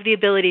have the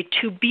ability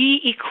to be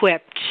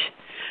equipped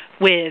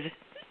with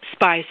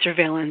spy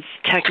surveillance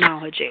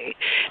technology.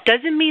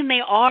 Doesn't mean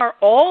they are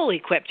all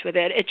equipped with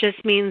it. It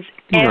just means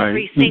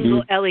every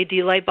single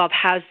LED light bulb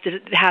has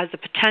the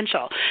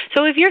potential.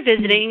 So if you're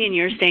visiting and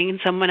you're staying in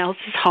someone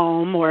else's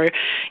home, or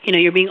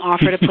you're being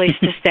offered a place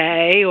to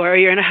stay, or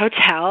you're in a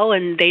hotel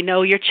and they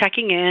know you're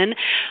checking in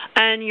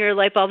and your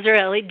light bulbs are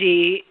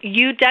LED,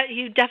 you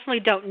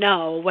definitely don't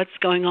know what's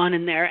going on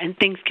in there, and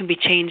things can be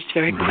changed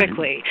very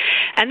quickly.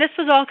 And this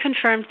was all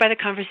confirmed by the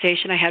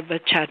conversation I had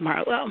with Chad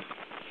Marlowe.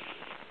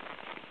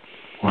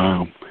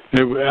 Wow,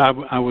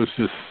 I was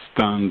just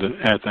stunned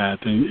at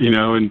that, and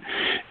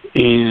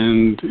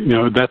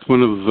that's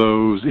one of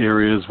those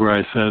areas where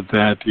I said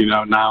that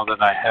now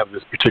that I have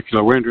this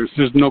particular awareness,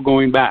 there's no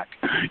going back.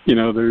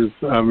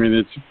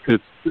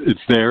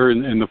 It's there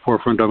in the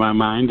forefront of my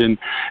mind, and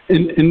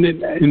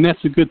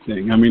that's a good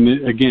thing. I mean,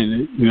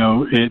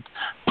 it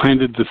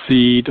planted the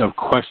seed of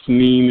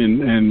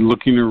questioning and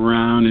looking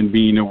around and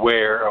being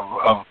aware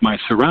of my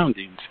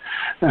surroundings,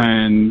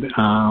 and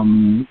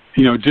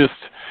just.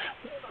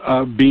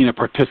 Being a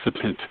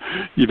participant,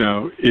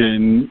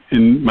 in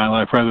my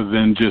life rather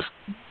than just,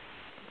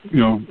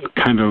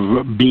 kind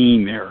of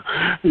being there,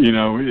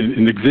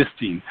 and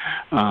existing.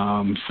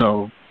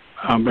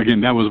 Again,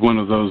 that was one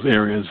of those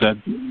areas that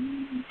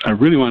I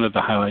really wanted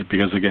to highlight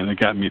because, again, it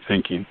got me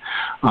thinking.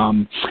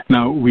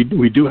 Now, we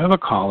do have a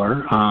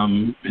caller.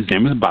 His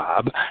name is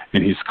Bob,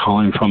 and he's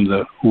calling from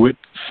the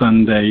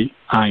Whitsunday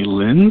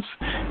Islands.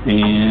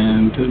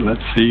 And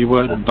let's see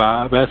what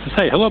Bob has to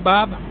say. Hello,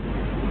 Bob.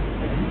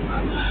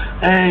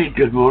 Hey,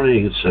 good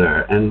morning,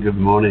 sir, and good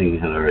morning,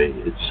 Hillary.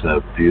 It's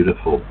a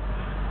beautiful,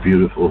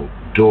 beautiful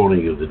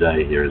dawning of the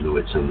day here in the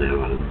Whitsunday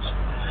Islands.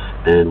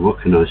 And what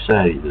can I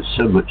say? There's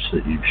so much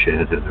that you've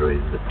shared, Hillary,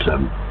 that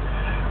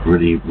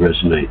really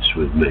resonates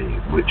with me,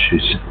 which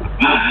is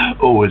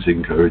always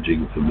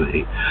encouraging for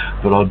me.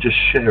 But I'll just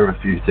share a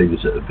few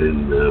things that have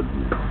been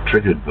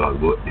triggered by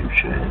what you've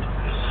shared.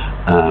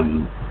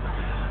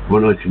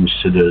 When I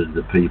consider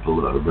the people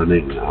that are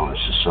running our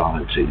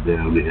society, they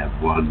only have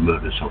one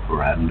modus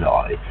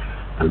operandi,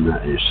 and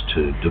that is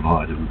to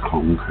divide and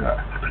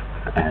conquer.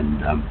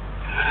 And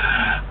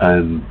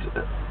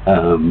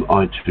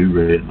I too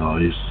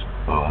realised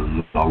a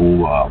long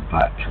while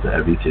back that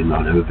everything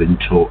I'd ever been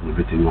taught and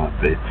everything I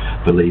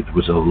believed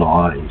was a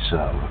lie. So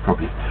I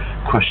probably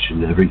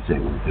questioned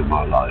everything in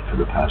my life for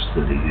the past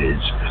 30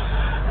 years.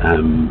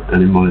 And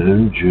in my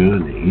own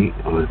journey,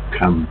 I've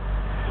come.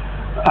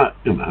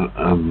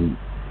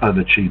 I've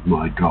achieved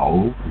my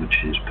goal, which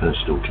is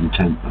personal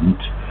contentment.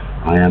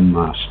 I am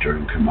master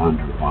and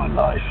commander of my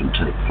life and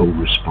take full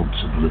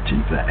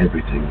responsibility for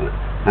everything that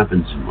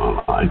happens in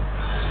my life.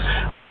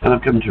 And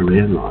I've come to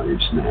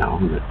realise now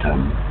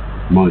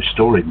that my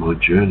story, my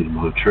journey,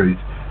 my truth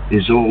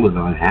is all that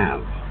I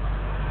have.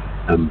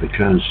 And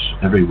because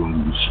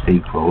everyone's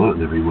equal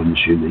and everyone's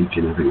unique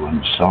and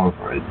everyone's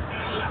sovereign,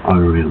 I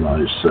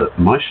realise that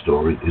my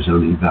story is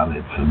only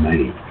valid for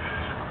me.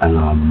 And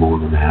I'm more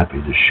than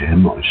happy to share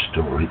my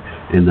story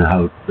in the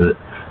hope that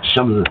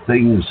some of the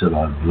things that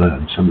I've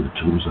learned, some of the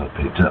tools I've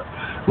picked up,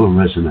 will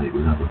resonate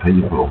with other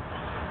people.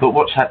 But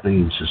what's happening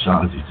in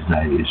society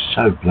today is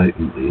so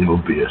blatantly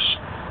obvious,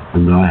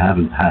 and I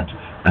haven't had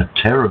a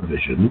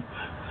television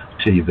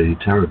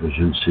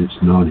since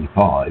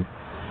 '95.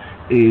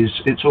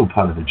 It's all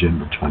part of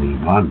Agenda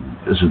 21,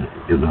 isn't it?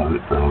 You know,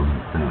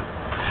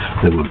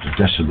 they want to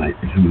decimate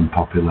the human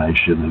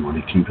population. They want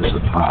to keep us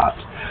apart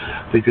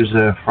because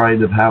they're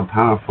afraid of how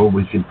powerful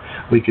we can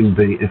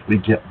be if we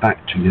get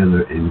back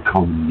together in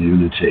common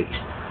unity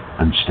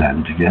and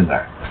stand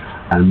together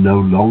and no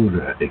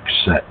longer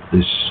accept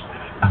this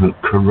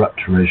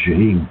corrupt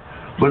regime.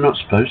 We're not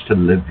supposed to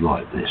live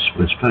like this.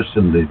 We're supposed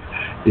to live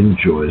in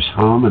joyous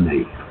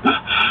harmony.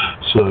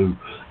 So,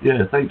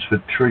 yeah, thanks for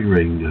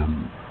triggering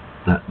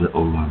that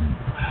little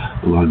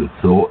line of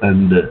thought.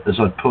 And as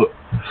I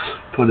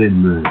put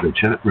in the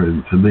chat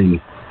room, for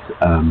me,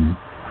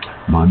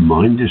 my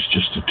mind is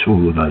just a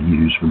tool that I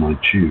use when I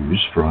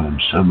choose, for I am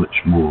so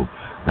much more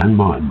than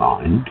my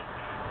mind.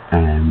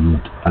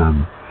 And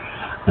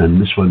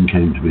this one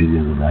came to me the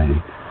other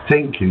day.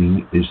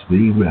 Thinking is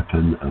the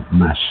weapon of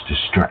mass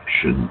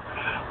distraction.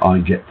 I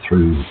get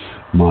through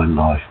my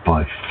life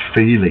by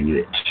feeling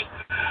it.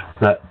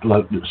 That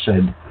bloke that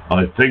said,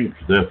 I think,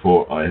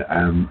 therefore I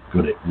am,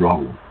 got it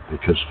wrong.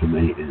 Because for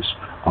me is,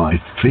 I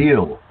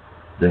feel,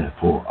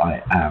 therefore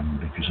I am,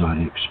 because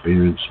I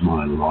experience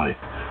my life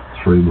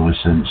through my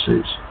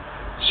senses.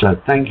 So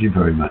thank you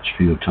very much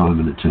for your time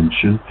and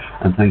attention,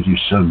 and thank you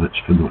so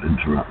much for not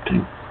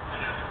interrupting.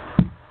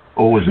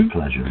 Always a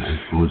pleasure, man.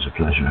 Always a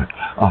pleasure.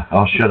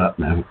 I'll shut up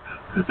now.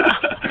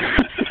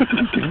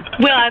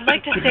 Well, I'd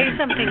like to say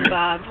something,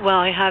 Bob, while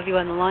I have you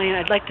on the line.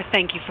 I'd like to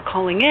thank you for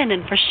calling in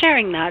and for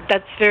sharing that.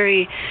 That's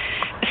very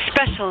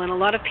special, and a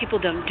lot of people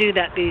don't do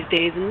that these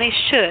days, and they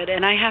should.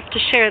 And I have to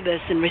share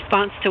this in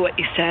response to what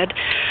you said.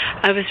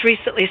 I was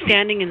recently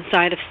standing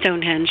inside of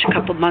Stonehenge a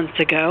couple months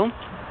ago,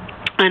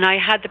 and I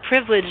had the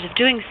privilege of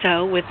doing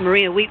so with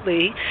Maria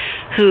Wheatley,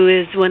 who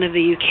is one of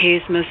the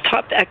UK's most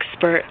top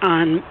expert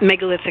on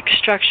megalithic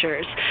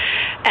structures.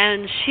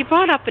 And she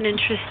brought up an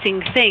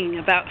interesting thing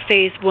about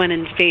Phase 1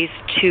 and Phase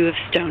 2 of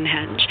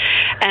Stonehenge,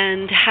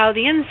 and how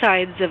the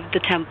insides of the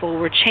temple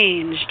were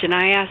changed. And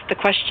I asked the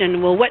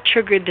question, well, what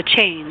triggered the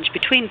change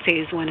between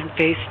Phase 1 and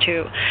Phase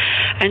 2?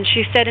 And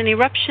she said, an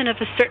eruption of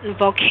a certain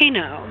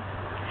volcano.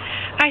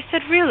 I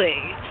said, really?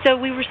 So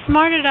we were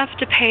smart enough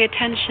to pay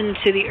attention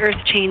to the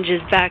earth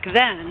changes back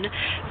then,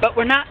 but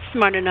we're not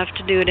smart enough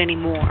to do it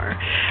anymore.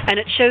 And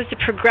it shows the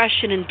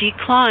progression and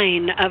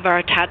decline of our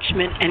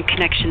attachment and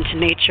connection to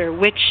nature,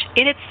 which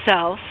in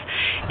itself,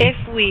 if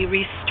we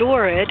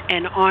restore it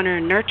and honor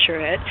and nurture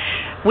it,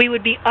 we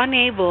would be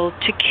unable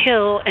to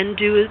kill and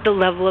do the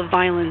level of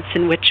violence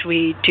in which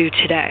we do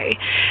today.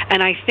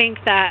 And I think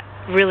that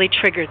really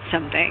triggered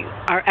something.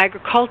 Our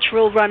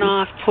agricultural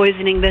runoff,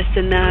 poisoning this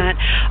and that.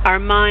 Our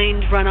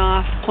mind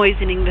runoff,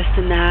 poisoning this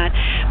and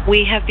that.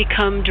 We have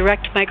become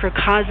direct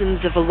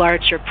microcosms of a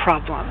larger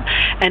problem.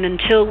 And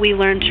until we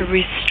learn to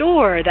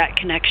restore that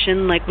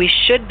connection, like we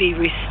should be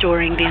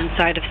restoring the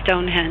inside of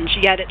Stonehenge,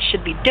 yet it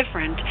should be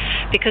different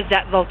because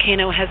that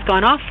volcano has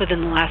gone off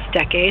within the last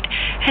decade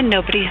and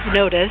nobody has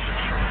noticed.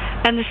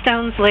 And the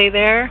stones lay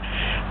there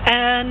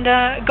and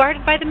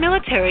guarded by the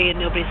military, and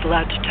nobody's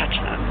allowed to touch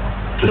them.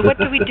 So what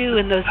do we do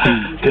in those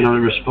circumstances? Can I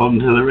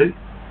respond, Hillary?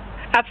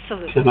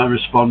 Absolutely. Can I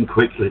respond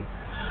quickly?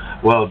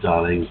 Well,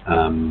 darling,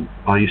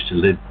 I used to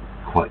live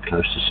quite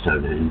close to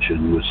Stonehenge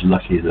and was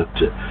lucky enough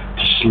to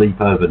sleep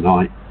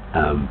overnight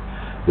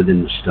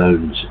within the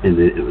stones.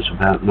 It was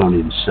about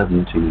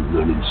 1970,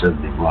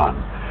 1971,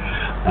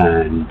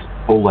 and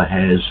all the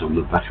hairs on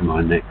the back of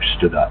my neck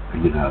stood up,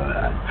 you know,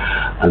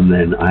 and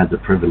then I had the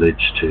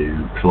privilege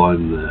to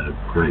climb the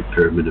Great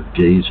Pyramid of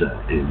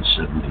Giza in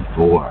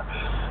 '74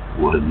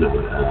 when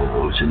I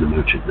was in the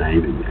Merchant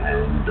Navy,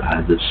 and I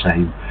had the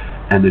same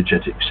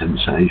energetic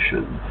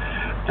sensation.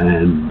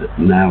 And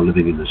now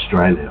living in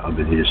Australia, I've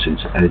been here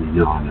since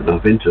 '89, and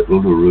I've been to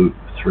Uluru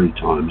 3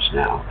 times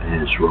now,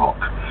 Ayers Rock,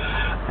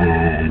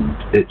 and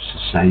it's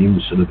the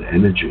same sort of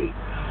energy.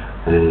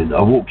 And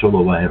I walked all the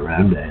way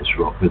around Ayers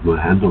Rock with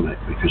my hand on it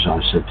because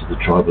I said to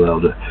the tribal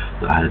elder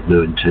that I had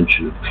no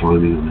intention of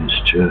climbing on his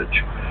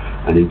church,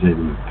 and he gave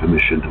me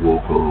permission to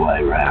walk all the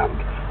way around.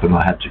 But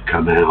I had to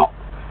come out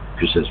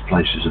because there's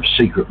places of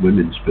secret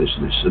women's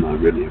business, and I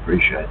really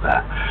appreciate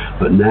that.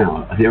 But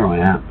now, here I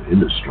am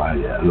in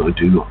Australia, and I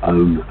do not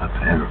own a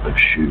pair of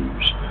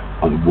shoes.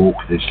 I walk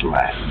this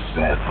land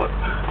barefoot.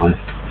 I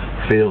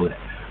feel it.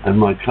 And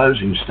my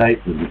closing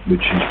statement, which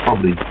is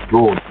probably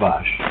broad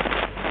brush,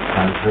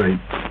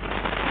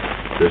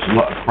 there's a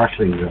lot of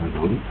crackling going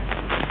on.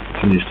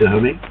 Can you still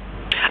hear me?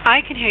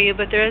 I can hear you,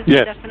 but there is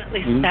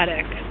definitely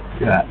static.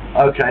 Yeah,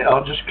 okay,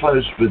 I'll just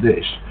close with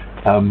this.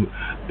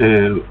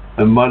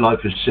 And my life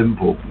is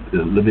simple,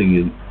 living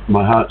in,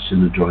 my heart's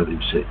in the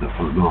driving seat, not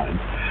front mine.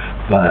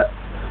 But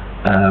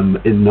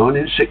in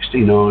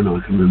 1969, I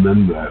can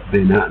remember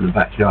being out in the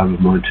backyard with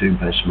my 2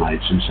 best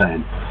mates and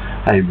saying,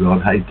 hey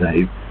Rod, hey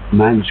Dave,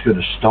 man's got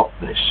to stop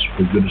this.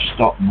 We've got to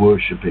stop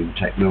worshipping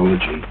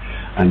technology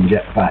and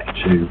get back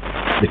to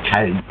the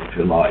cave, if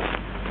you like.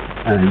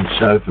 And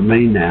so for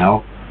me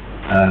now,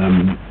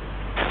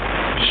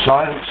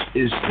 Science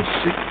is the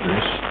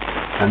sickness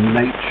and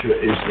nature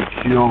is the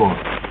cure.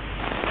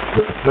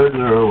 But the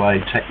further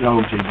away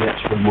technology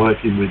gets from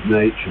working with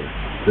nature,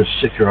 the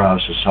sicker our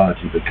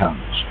society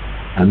becomes.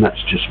 And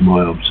that's just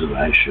my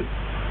observation.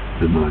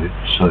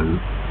 So,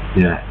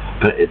 yeah.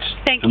 But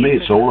for me,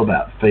 it's all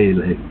about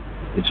feeling.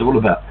 It's all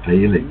about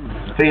feeling.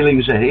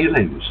 Feelings are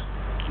healings.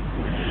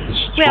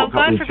 Well,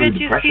 God forbid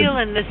you feel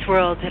in this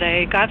world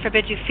today. God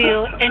forbid you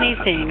feel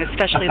anything,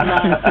 especially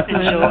love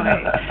and joy.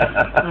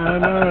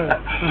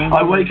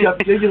 I wake up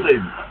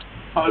giggling.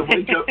 I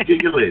do.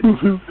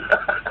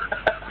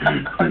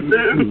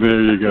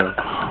 There you go.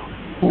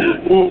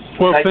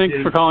 Well, thanks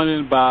for calling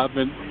in, Bob,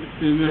 and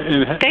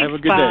have a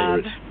good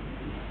Bob. day.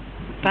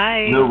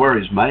 Bye. No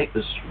worries, mate,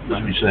 as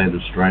we say in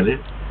Australia.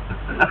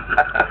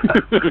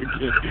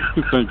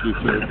 Thank you,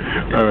 sir.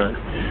 All right.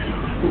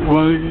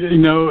 Well,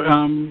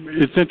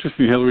 it's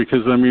interesting, Hillary,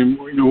 because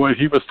what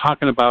he was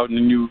talking about,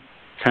 and you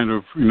kind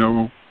of,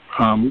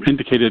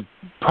 indicated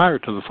prior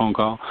to the phone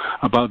call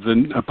about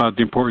the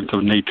importance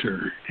of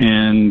nature,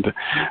 and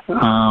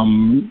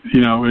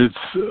it's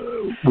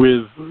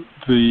with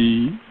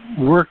the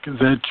work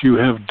that you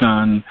have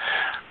done.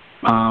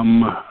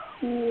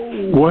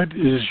 What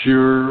is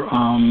your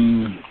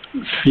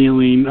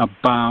feeling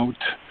about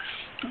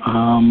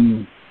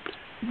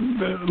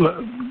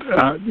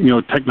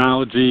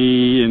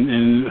technology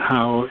and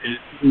how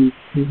it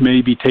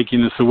may be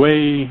taking us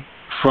away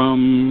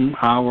from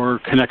our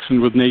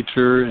connection with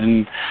nature,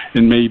 and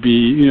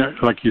maybe,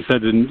 like you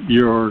said in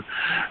your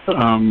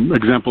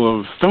example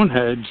of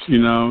Stonehenge,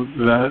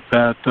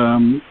 that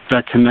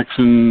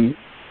connection,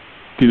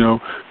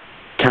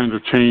 kind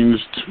of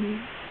changed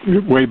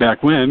way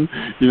back when,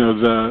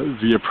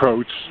 the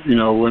approach,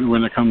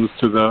 when it comes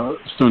to the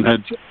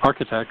Stonehenge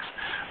architects.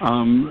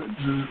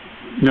 Do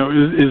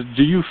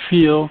you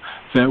feel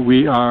that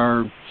we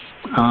are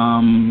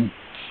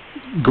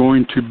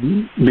going to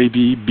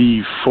maybe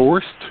be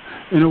forced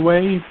in a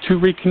way to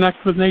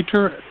reconnect with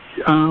nature,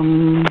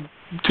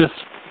 just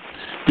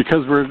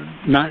because we're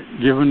not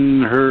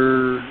giving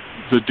her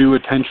the due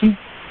attention?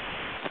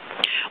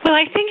 Well,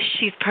 I think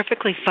she's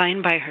perfectly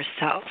fine by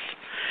herself.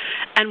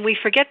 And we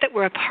forget that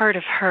we're a part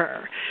of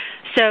her.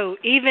 So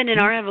even in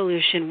our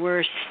evolution,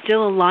 we're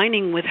still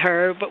aligning with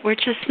her, but we're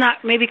just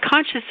not maybe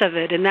conscious of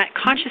it. And that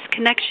conscious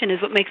connection is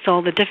what makes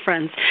all the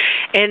difference.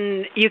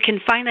 And you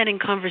can find that in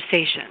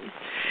conversation.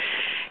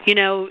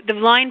 The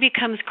line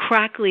becomes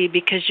crackly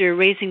because you're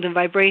raising the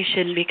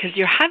vibration, because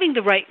you're having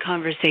the right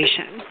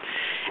conversation.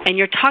 And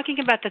you're talking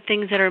about the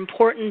things that are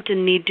important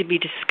and need to be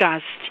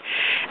discussed.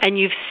 And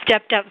you've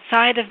stepped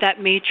outside of that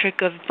matrix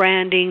of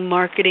branding,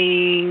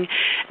 marketing,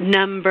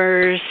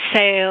 numbers,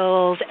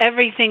 sales,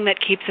 everything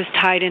that keeps us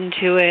tied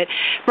into it.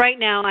 Right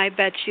now, I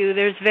bet you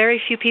there's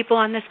very few people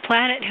on this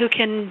planet who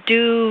can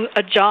do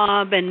a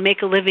job and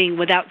make a living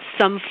without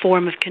some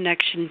form of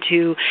connection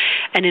to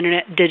an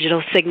internet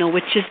digital signal,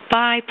 which is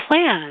by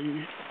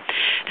plan.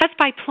 That's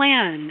by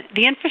plan.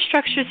 The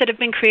infrastructures that have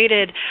been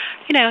created,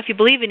 if you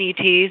believe in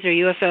ETs or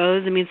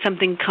UFOs,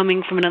 something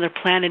coming from another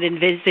planet and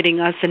visiting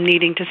us and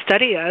needing to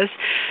study us,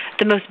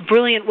 the most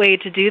brilliant way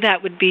to do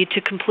that would be to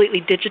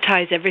completely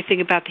digitize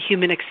everything about the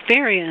human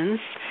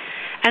experience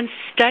and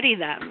study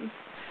them.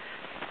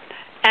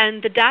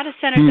 And the data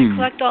centers that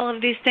collect all of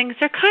these things,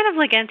 they're kind of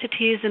like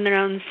entities in their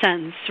own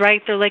sense,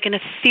 right? They're like an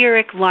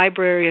etheric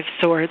library of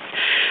sorts,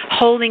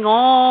 holding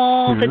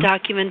all the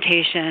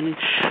documentation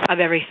of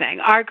everything.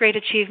 Our great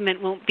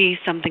achievement won't be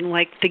something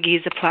like the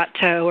Giza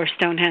Plateau or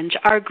Stonehenge.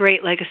 Our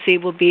great legacy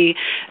will be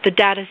the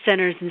data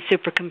centers and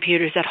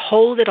supercomputers that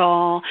hold it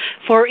all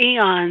for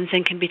eons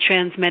and can be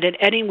transmitted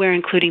anywhere,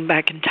 including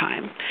back in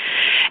time.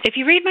 If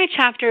you read my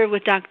chapter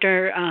with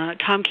Dr.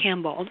 Tom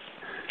Campbell,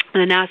 a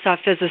NASA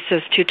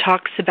physicist who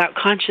talks about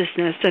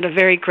consciousness at a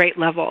very great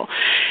level.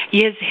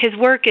 His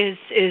work is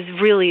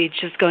really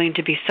just going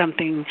to be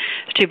something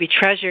to be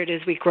treasured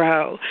as we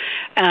grow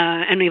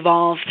and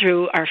evolve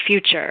through our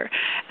future.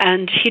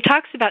 And he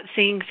talks about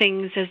seeing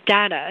things as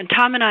data. And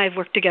Tom and I have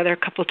worked together a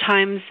couple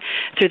times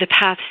through the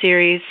Path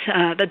series,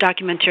 the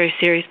documentary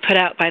series put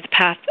out by the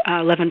Path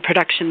 11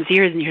 Productions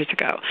years and years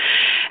ago.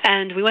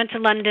 And we went to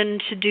London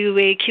to do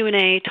a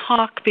Q&A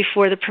talk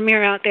before the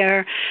premiere out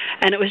there,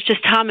 and it was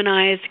just Tom and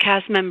I as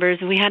cast members,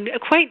 and we had a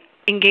quite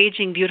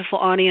engaging, beautiful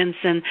audience,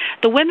 and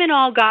the women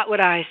all got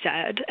what I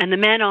said, and the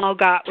men all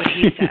got what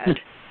he said.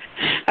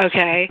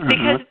 Okay?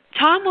 Because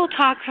Tom will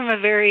talk from a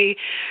very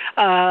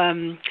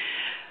one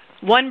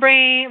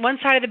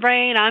side of the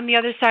brain, I'm the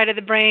other side of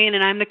the brain,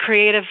 and I'm the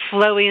creative,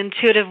 flowy,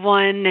 intuitive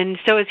one, and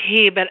so is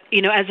he. But,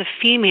 as a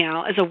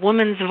female, as a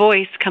woman's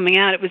voice coming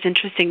out, it was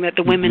interesting that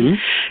the women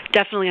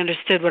definitely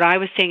understood what I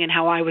was saying and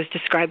how I was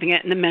describing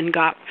it, and the men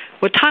got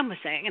what Tom was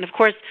saying. And, of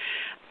course,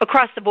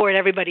 across the board,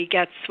 everybody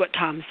gets what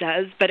Tom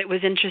says, but it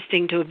was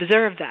interesting to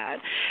observe that.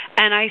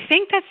 And I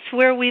think that's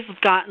where we've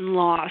gotten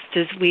lost,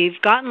 is we've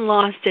gotten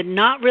lost in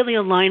not really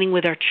aligning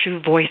with our true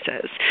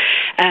voices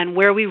and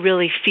where we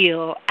really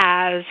feel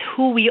as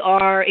who we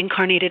are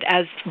incarnated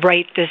as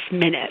right this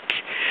minute.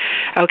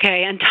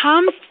 Okay, and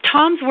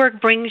Tom's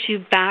work brings you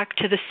back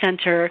to the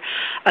center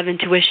of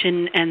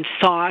intuition and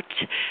thought,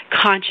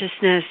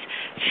 consciousness,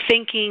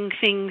 thinking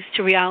things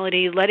to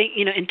reality,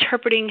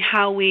 interpreting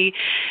how we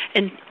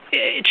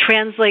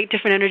translate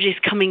different energies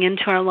coming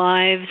into our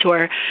lives,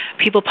 or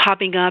people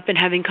popping up and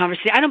having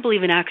conversations. I don't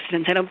believe in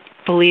accidents. I don't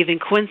believe in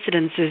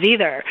coincidences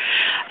either.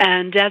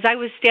 And as I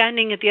was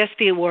standing at the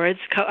ESPY Awards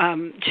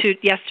 2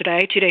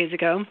 days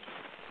ago,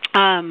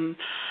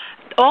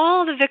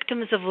 all the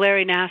victims of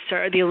Larry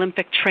Nassar, the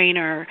Olympic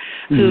trainer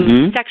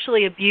who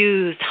sexually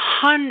abused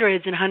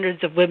hundreds and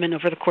hundreds of women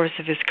over the course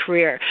of his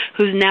career,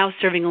 who's now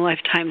serving a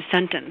lifetime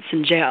sentence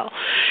in jail,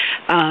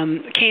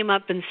 came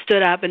up and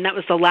stood up, and that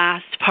was the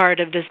last part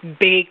of this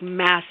big,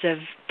 massive,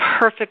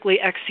 perfectly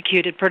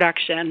executed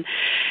production.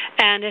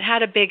 And it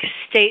had a big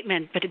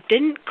statement, but it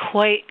didn't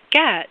quite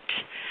get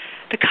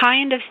the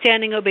kind of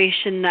standing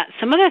ovation that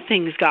some other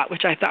things got,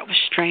 which I thought was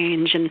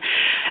strange. And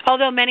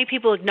although many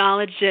people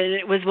acknowledged it,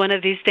 it was one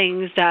of these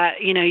things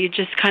that, you're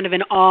just kind of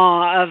in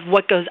awe of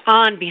what goes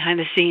on behind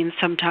the scenes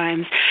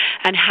sometimes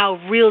and how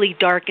really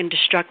dark and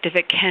destructive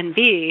it can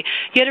be.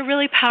 You had a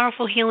really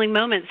powerful healing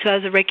moment. So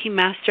as a Reiki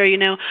master,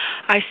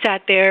 I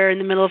sat there in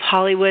the middle of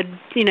Hollywood,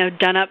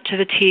 done up to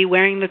the T,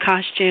 wearing the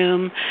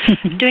costume,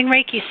 doing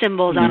Reiki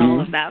symbols on all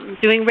of them,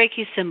 doing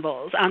Reiki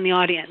symbols on the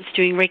audience,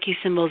 doing Reiki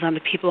symbols on the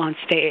people on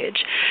stage.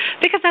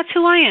 Because that's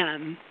who I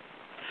am,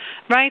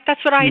 right?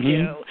 That's what I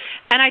do.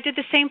 And I did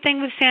the same thing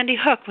with Sandy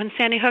Hook when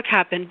Sandy Hook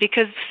happened,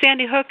 because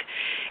Sandy Hook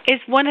is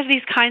one of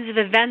these kinds of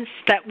events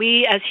that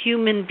we as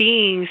human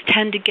beings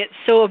tend to get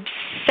so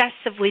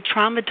obsessively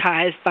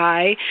traumatized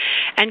by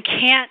and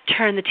can't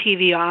turn the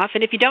TV off.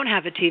 And if you don't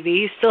have a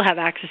TV, you still have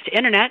access to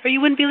internet, or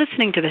you wouldn't be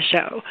listening to the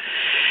show.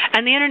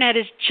 And the internet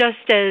is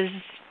just as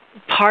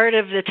part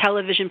of the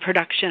television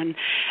production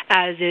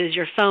as is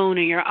your phone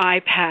or your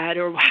iPad,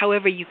 or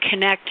however you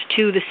connect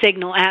to the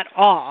signal at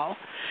all,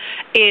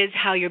 is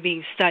how you're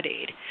being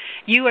studied.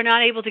 You are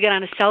not able to get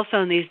on a cell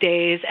phone these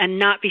days and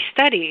not be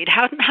studied.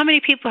 How many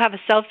people have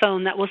a cell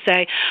phone that will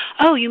say,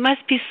 "Oh, you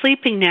must be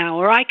sleeping now,"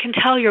 or "I can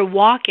tell you're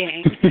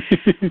walking"?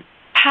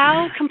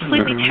 How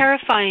completely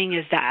terrifying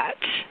is that?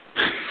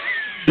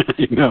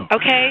 No.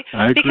 Okay?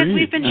 Because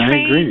we've been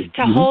trained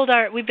to hold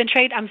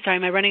I'm sorry,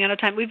 am I running out of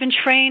time? We've been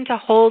trained to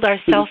hold our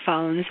cell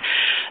phones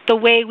the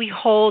way we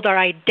hold our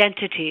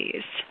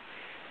identities.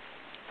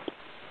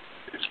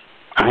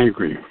 I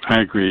agree.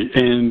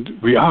 And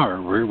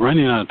we're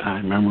running out of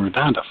time, and we're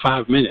down to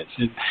 5 minutes.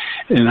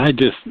 And I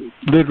just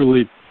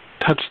literally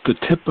touched the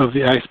tip of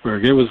the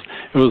iceberg. It was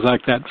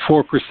like that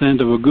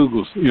 4% of a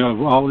Google,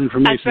 of all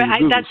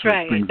information. That's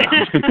right.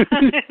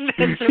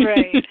 That's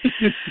right.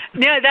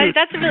 No,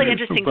 that's a really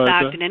interesting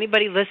fact, and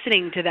anybody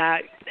listening to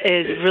that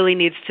really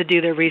needs to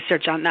do their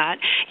research on that.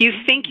 You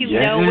think you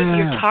know what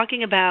you're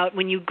talking about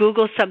when you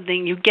Google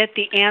something, you get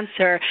the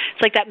answer.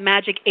 It's like that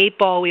magic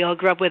 8-ball we all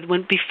grew up with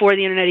before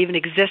the internet even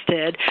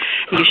existed.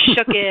 You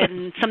shook it,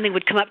 and something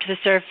would come up to the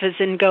surface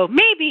and go,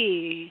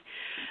 "Maybe."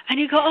 And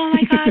you go, "Oh,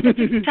 my God, that's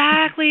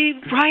exactly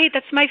right.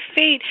 That's my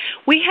fate."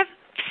 We have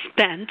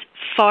spent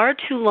far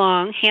too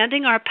long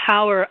handing our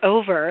power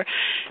over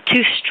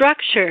to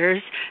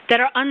structures that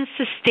are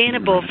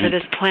unsustainable for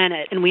this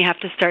planet, and we have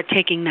to start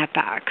taking that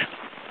back.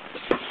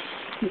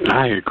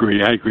 I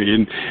agree.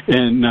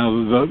 And now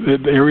the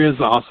areas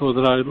also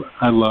that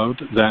I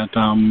loved that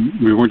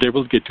we weren't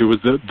able to get to was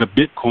the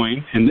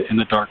Bitcoin in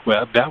the dark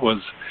web. That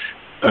was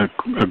a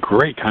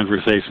great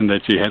conversation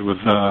that you had with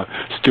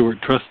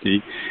Stuart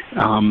Trusty,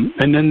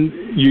 and then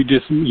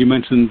you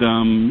mentioned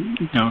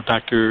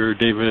Dr.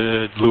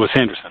 David Lewis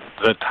Anderson,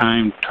 the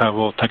time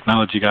travel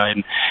technology guy,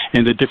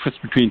 and the difference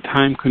between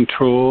time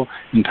control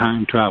and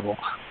time travel.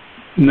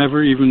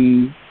 Never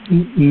even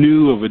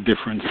knew of a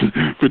difference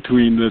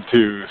between the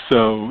two,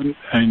 so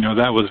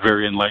that was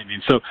very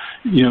enlightening. So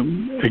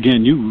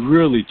again, you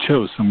really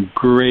chose some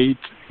great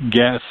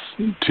guests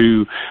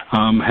to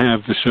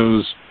have the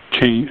shows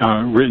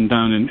written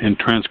down in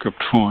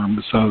transcript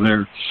form, so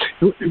they're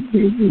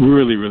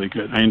really, really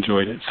good. I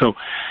enjoyed it. So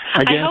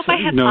I hope I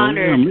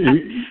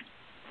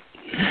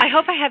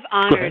have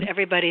honored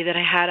everybody that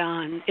I had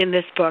on in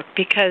this book,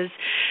 because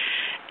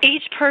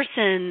each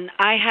person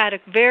I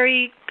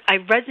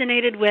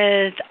resonated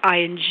with, I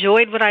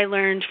enjoyed what I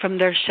learned from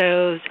their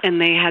shows, and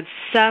they had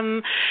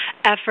some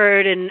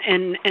effort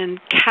and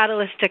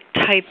catalytic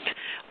type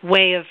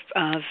way of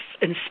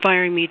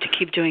inspiring me to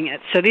keep doing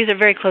it. So these are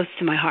very close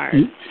to my heart.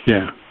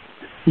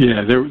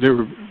 Yeah, they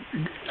were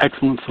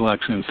excellent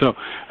selections. So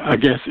I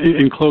guess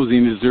in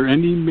closing, is there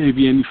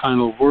maybe any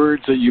final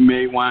words that you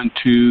may want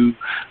to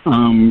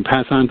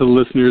pass on to the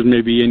listeners?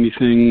 Maybe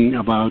anything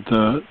about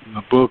the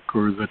book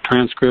or the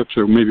transcripts,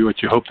 or maybe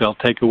what you hope they'll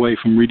take away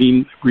from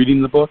reading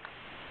the book?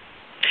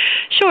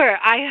 Sure.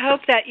 I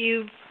hope that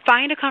you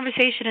find a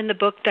conversation in the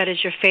book that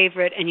is your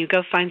favorite, and you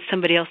go find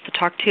somebody else to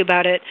talk to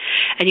about it,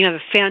 and you have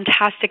a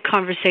fantastic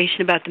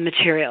conversation about the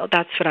material.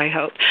 That's what I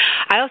hope.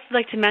 I also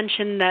like to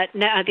mention that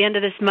at the end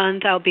of this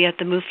month, I'll be at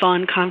the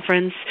MUFON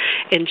conference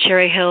in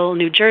Cherry Hill,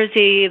 New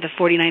Jersey, the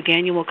 49th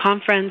annual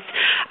conference.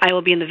 I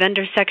will be in the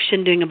vendor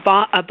section doing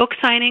a book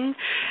signing,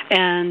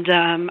 and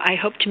I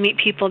hope to meet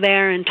people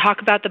there and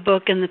talk about the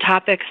book and the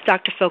topics.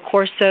 Dr. Phil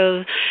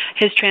Corso,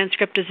 his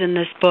transcript is in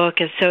this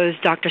book, as so is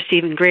Dr.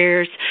 Stephen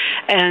Greer's,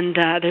 and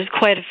there's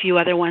quite a few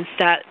other ones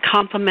that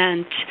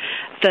complement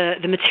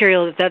the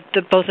material that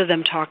both of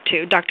them talk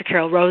to. Dr.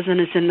 Carol Rosen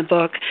is in the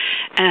book,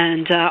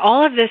 and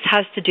all of this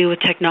has to do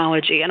with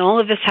technology, and all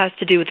of this has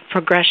to do with the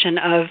progression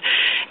of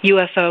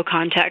UFO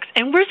context.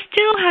 And we're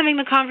still having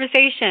the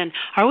conversation.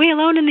 Are we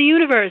alone in the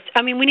universe?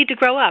 I mean, we need to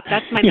grow up.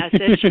 That's my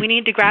message. We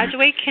need to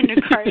graduate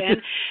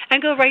kindergarten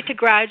and go right to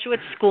graduate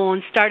school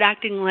and start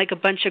acting like a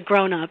bunch of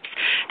grown-ups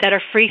that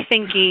are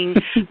free-thinking,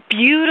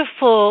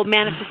 beautiful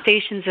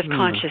manifestations of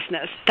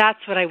consciousness. That's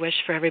what I wish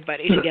for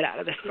everybody to get out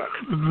of this book.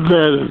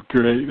 That is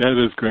great.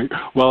 That is great.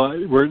 Well,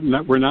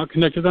 we're now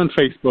connected on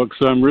Facebook,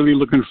 so I'm really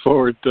looking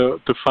forward to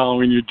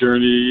following your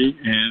journey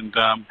and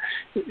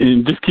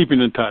just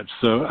keeping in touch.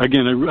 So,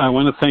 again, I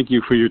want to thank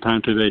you for your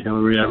time today,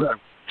 Hillary. I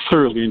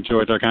thoroughly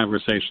enjoyed our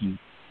conversation.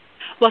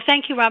 Well,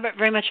 thank you, Robert,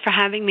 very much for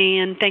having me,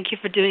 and thank you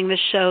for doing this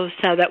show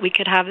so that we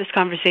could have this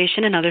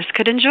conversation and others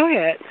could enjoy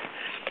it.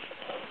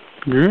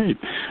 Great.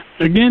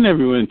 Again,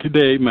 everyone,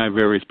 today my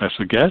very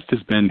special guest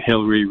has been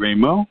Hillary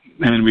Raimo,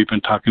 and we've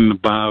been talking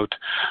about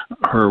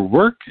her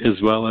work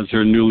as well as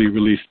her newly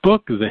released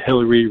book, The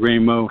Hillary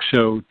Raimo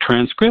Show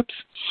Transcripts.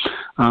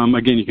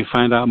 Again, you can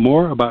find out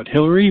more about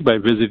Hillary by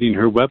visiting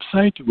her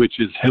website, which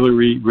is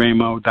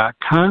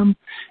hillaryraimo.com,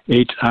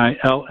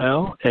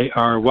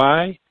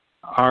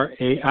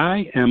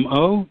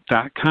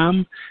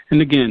 HILLARYRAIMO.com.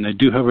 And again, I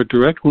do have a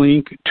direct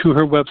link to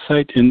her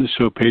website in the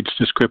show page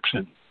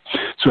description.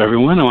 So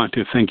everyone, I want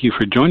to thank you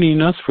for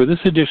joining us for this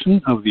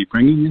edition of the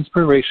Bringing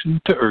Inspiration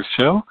to Earth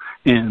show.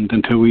 And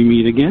until we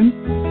meet again.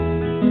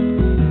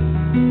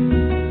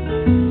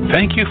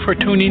 Thank you for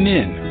tuning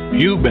in.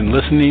 You've been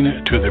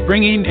listening to the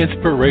Bringing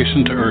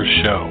Inspiration to Earth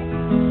show.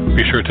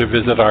 Be sure to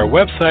visit our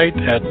website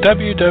at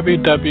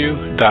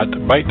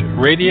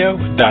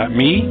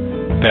www.biteradio.me.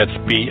 That's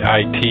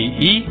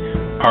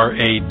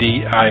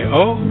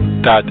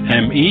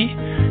BITERADIO.me.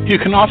 You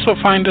can also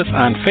find us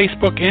on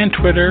Facebook and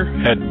Twitter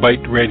at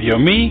Byte Radio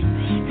Me,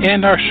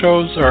 and our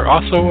shows are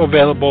also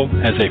available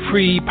as a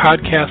free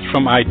podcast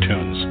from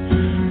iTunes.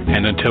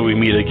 And until we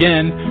meet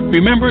again,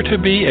 remember to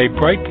be a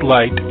bright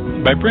light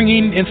by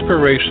bringing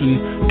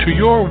inspiration to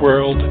your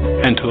world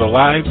and to the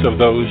lives of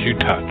those you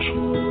touch.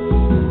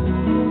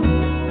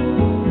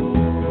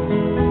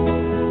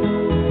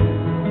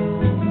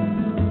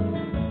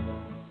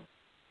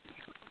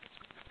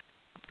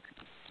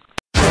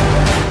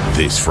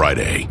 This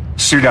Friday,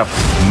 suit up.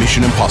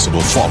 Mission Impossible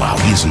Fallout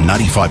is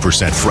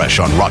 95% fresh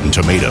on Rotten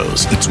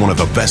Tomatoes. It's one of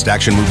the best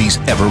action movies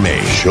ever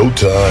made.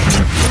 Showtime.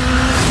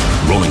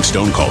 Rolling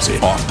Stone calls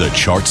it off the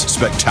charts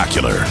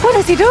spectacular. What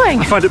is he doing?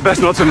 I find it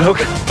best not to look.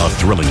 A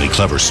thrillingly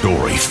clever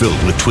story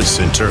filled with twists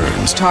and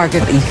turns.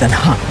 Target Ethan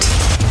Hunt.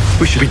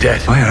 We should be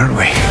dead. Why aren't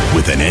we?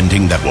 With an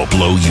ending that will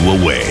blow you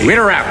away.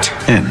 Winner out.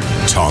 In.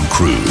 Tom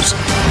Cruise.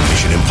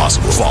 Mission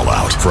Impossible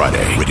Fallout.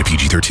 Friday. Rated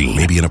PG-13.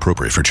 May be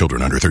inappropriate for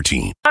children under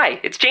 13. Hi,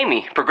 it's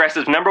Jamie,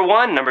 Progressive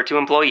 #1, #2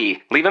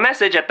 employee. Leave a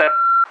message at the...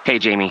 Hey,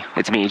 Jamie.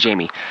 It's me,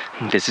 Jamie.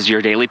 This is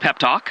your daily pep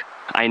talk.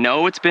 I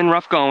know it's been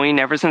rough going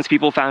ever since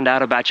people found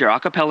out about your a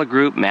cappella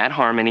group, Mad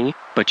Harmony,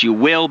 but you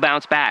will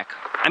bounce back.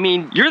 I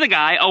mean, you're the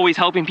guy always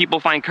helping people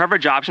find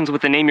coverage options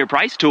with the Name Your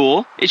Price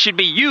tool. It should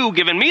be you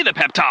giving me the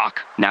pep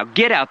talk. Now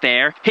get out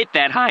there, hit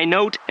that high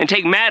note, and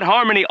take Mad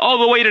Harmony all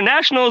the way to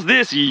nationals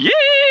this year!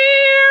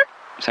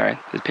 Sorry,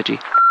 it's pitchy.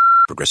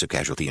 Progressive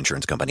Casualty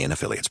Insurance Company and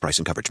Affiliates. Price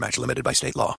and coverage match limited by state law.